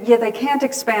they can't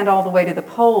expand all the way to the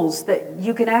poles, that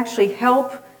you can actually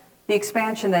help the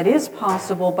expansion that is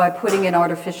possible by putting in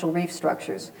artificial reef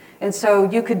structures. And so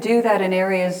you could do that in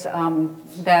areas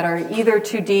that are either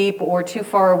too deep or too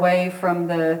far away from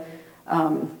the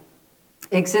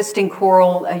existing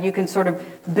coral. You can sort of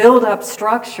build up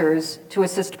structures to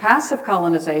assist passive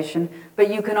colonization,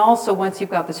 but you can also, once you've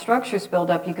got the structures built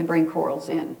up, you can bring corals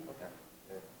in.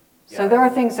 Okay. Yeah. So there are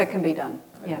things that can be done.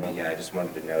 Yeah. I just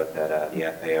wanted to note that the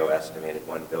FAO estimated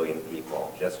 1 billion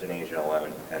people just in Asia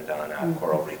alone depend on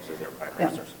coral reefs as their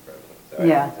primary source of protein. So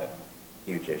it's a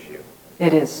huge issue.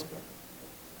 It is.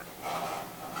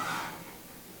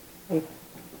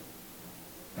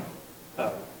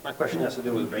 My question has to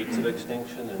do with rates of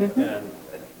extinction, and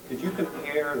could you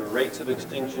compare the rates of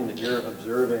extinction that you're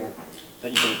observing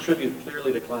that you can attribute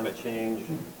clearly to climate change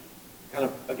kind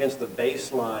of against the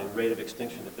baseline rate of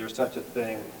extinction, if there's such a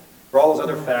thing, for all those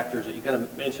other factors that you kind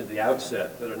of mentioned at the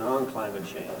outset that are non-climate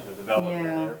change, the development of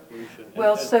air pollution?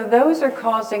 Well, so those are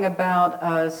causing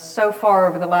about, so far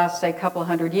over the last, say, couple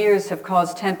hundred years, have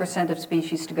caused 10% of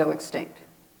species to go extinct.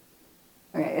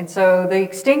 Okay, and so the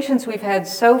extinctions we've had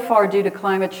so far due to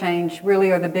climate change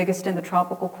really are the biggest in the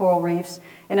tropical coral reefs.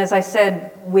 And as I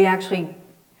said,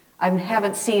 I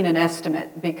haven't seen an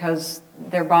estimate because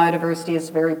their biodiversity is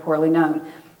very poorly known.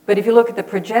 But if you look at the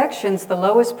projections, the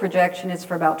lowest projection is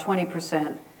for about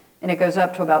 20%, and it goes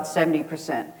up to about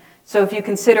 70%. So if you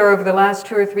consider over the last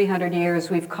 200 or 300 years,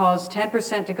 we've caused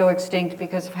 10% to go extinct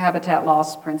because of habitat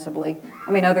loss principally.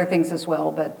 Other things as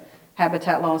well, but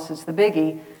habitat loss is the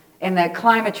biggie. And that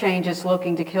climate change is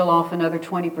looking to kill off another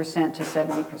 20% to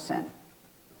 70%.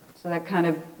 So that kind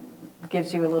of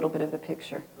gives you a little bit of the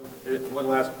picture. One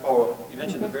last follow-up. You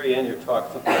mentioned at the very end of your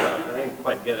talk something about, I didn't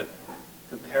quite get it,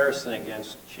 comparison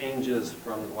against changes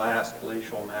from the last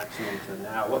glacial maximum to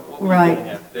now. What were you getting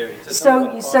at there?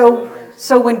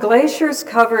 So when glaciers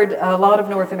covered a lot of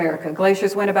North America,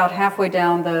 glaciers went about halfway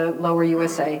down the lower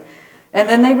USA, and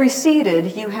then they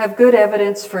receded. You have good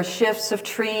evidence for shifts of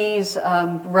trees,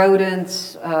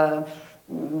 rodents,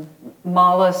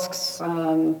 mollusks.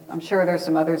 I'm sure there's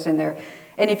some others in there.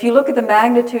 And if you look at the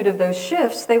magnitude of those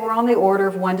shifts, they were on the order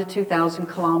of 1,000 to 2,000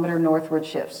 kilometer northward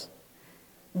shifts.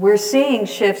 We're seeing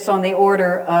shifts on the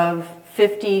order of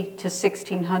 50 to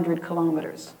 1,600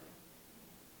 kilometers.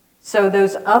 So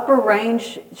those upper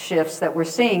range shifts that we're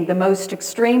seeing, the most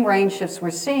extreme range shifts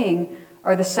we're seeing,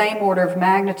 are the same order of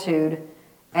magnitude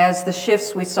as the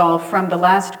shifts we saw from the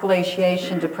last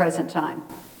glaciation to present time.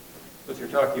 What you're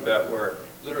talking about where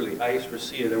literally ice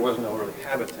receded, there was no really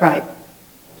habitat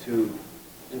to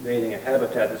invading a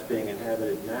habitat that's being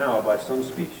inhabited now by some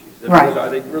species. Are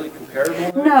they really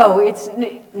comparable? No,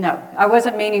 I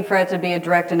wasn't meaning for it to be a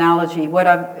direct analogy. What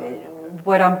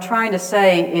I'm trying to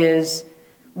say is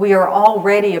we are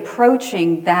already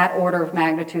approaching that order of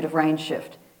magnitude of range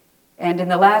shift. And in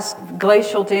the last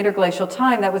glacial to interglacial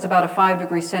time, that was about a 5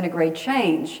 degree centigrade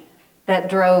change that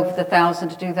drove the 1,000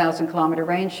 to 2,000 kilometer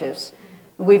range shifts.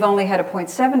 We've only had a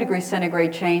 0.7 degree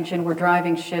centigrade change, and we're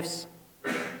driving shifts,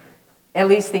 at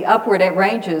least the upward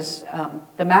ranges,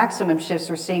 the maximum shifts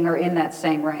we're seeing are in that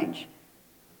same range.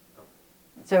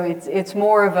 So it's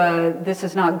more of a, this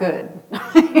is not good.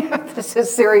 This is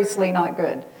seriously not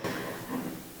good.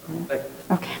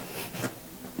 Okay.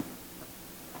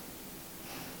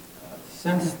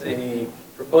 Since the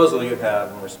proposal you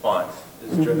have in response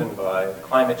is driven by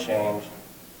climate change,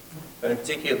 but in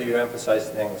particular you emphasize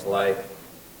things like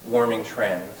warming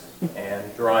trends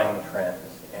and drying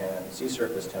trends and sea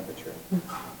surface temperature.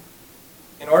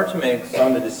 In order to make some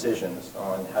of the decisions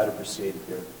on how to proceed with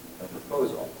your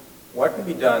proposal, what could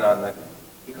be done on the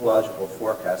ecological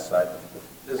forecast side, the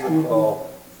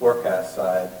physical forecast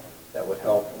side, that would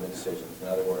help in the decisions? In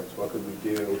other words, what could we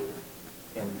do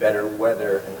in better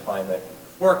weather and climate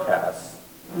forecasts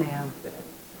that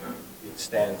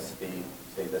extends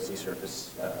the sea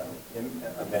surface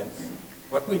events?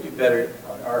 What can we do better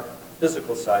on our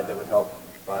physical side that would help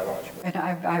biologically? And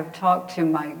I've talked to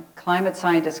my climate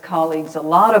scientist colleagues a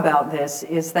lot about this,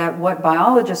 is that what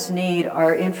biologists need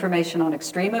are information on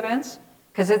extreme events,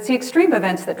 because it's the extreme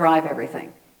events that drive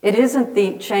everything. It isn't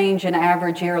the change in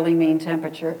average yearly mean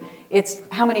temperature. It's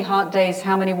how many hot days,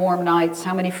 how many warm nights,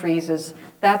 how many freezes.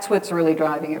 That's what's really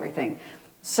driving everything.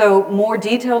 So more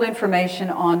detailed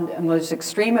information on those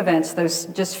extreme events, those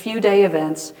just few day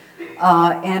events,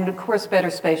 and of course better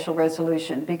spatial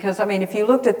resolution. Because I mean, if you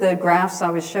looked at the graphs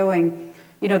I was showing,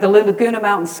 you know, the Laguna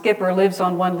Mountain skipper lives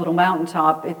on one little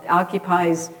mountaintop. It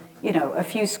occupies, you know, a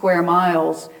few square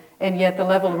miles, and yet the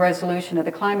level of resolution of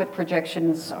the climate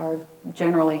projections are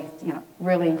generally, you know,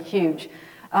 really huge.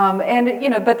 And you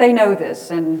know, but they know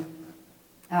this, and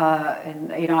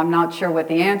you know, I'm not sure what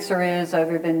the answer is,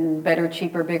 other than better,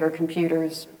 cheaper, bigger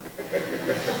computers.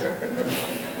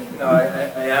 No,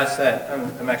 I asked that.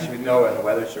 I'm actually with NOAA and the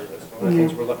Weather Service. One of the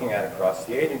things we're looking at across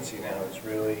the agency now is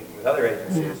really, with other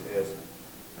agencies, is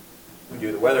we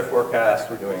do the weather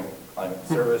forecast, we're doing climate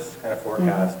service kind of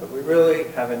forecast, but we really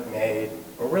haven't made,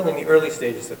 we're really in the early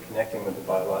stages of connecting with the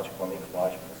biological and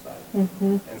ecological side.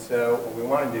 And so what we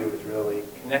want to do is really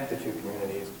connect the two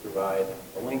communities to provide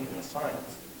a link in the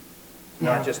science.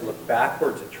 Not just look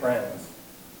backwards at trends,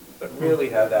 but really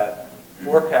have that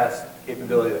forecast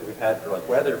capability that we've had for like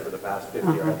weather for the past 50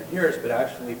 or 100 years, but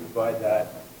actually provide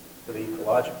that for the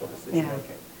ecological decision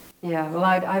making. Yeah, well,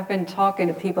 I've been talking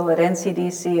to people at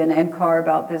NCDC and NCAR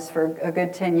about this for a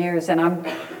good 10 years, and I'm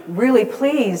really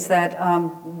pleased that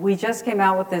we just came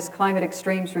out with this climate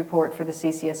extremes report for the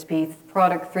CCSP,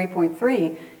 product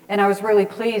 3.3, and I was really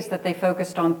pleased that they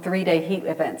focused on 3-day heat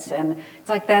events. And it's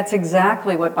like, that's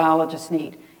exactly what biologists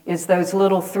need, is those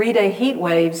little 3-day heat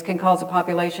waves can cause a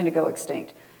population to go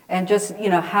extinct. And just, you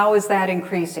know, how is that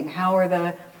increasing? How are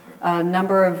the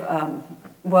number of,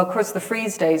 well, of course, the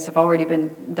freeze days have already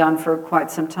been done for quite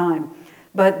some time.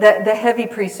 But the heavy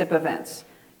precip events,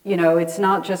 you know, it's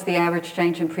not just the average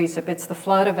change in precip, it's the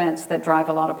flood events that drive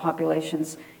a lot of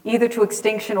populations, either to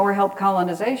extinction or help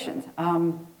colonization.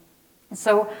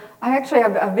 So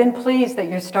I've been pleased that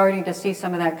you're starting to see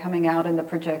some of that coming out in the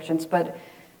projections, but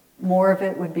more of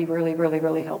it would be really, really,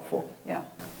 really helpful. Yeah.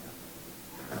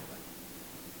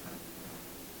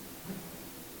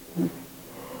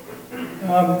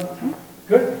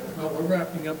 Good. Well, we're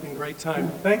wrapping up in great time.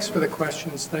 Thanks for the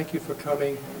questions. Thank you for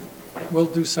coming. We'll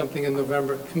do something in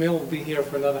November. Camille will be here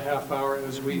for another half hour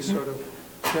as we sort of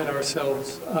get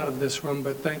ourselves out of this room,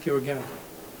 but thank you again.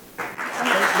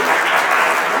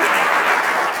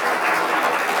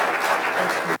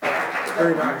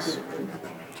 Very nice.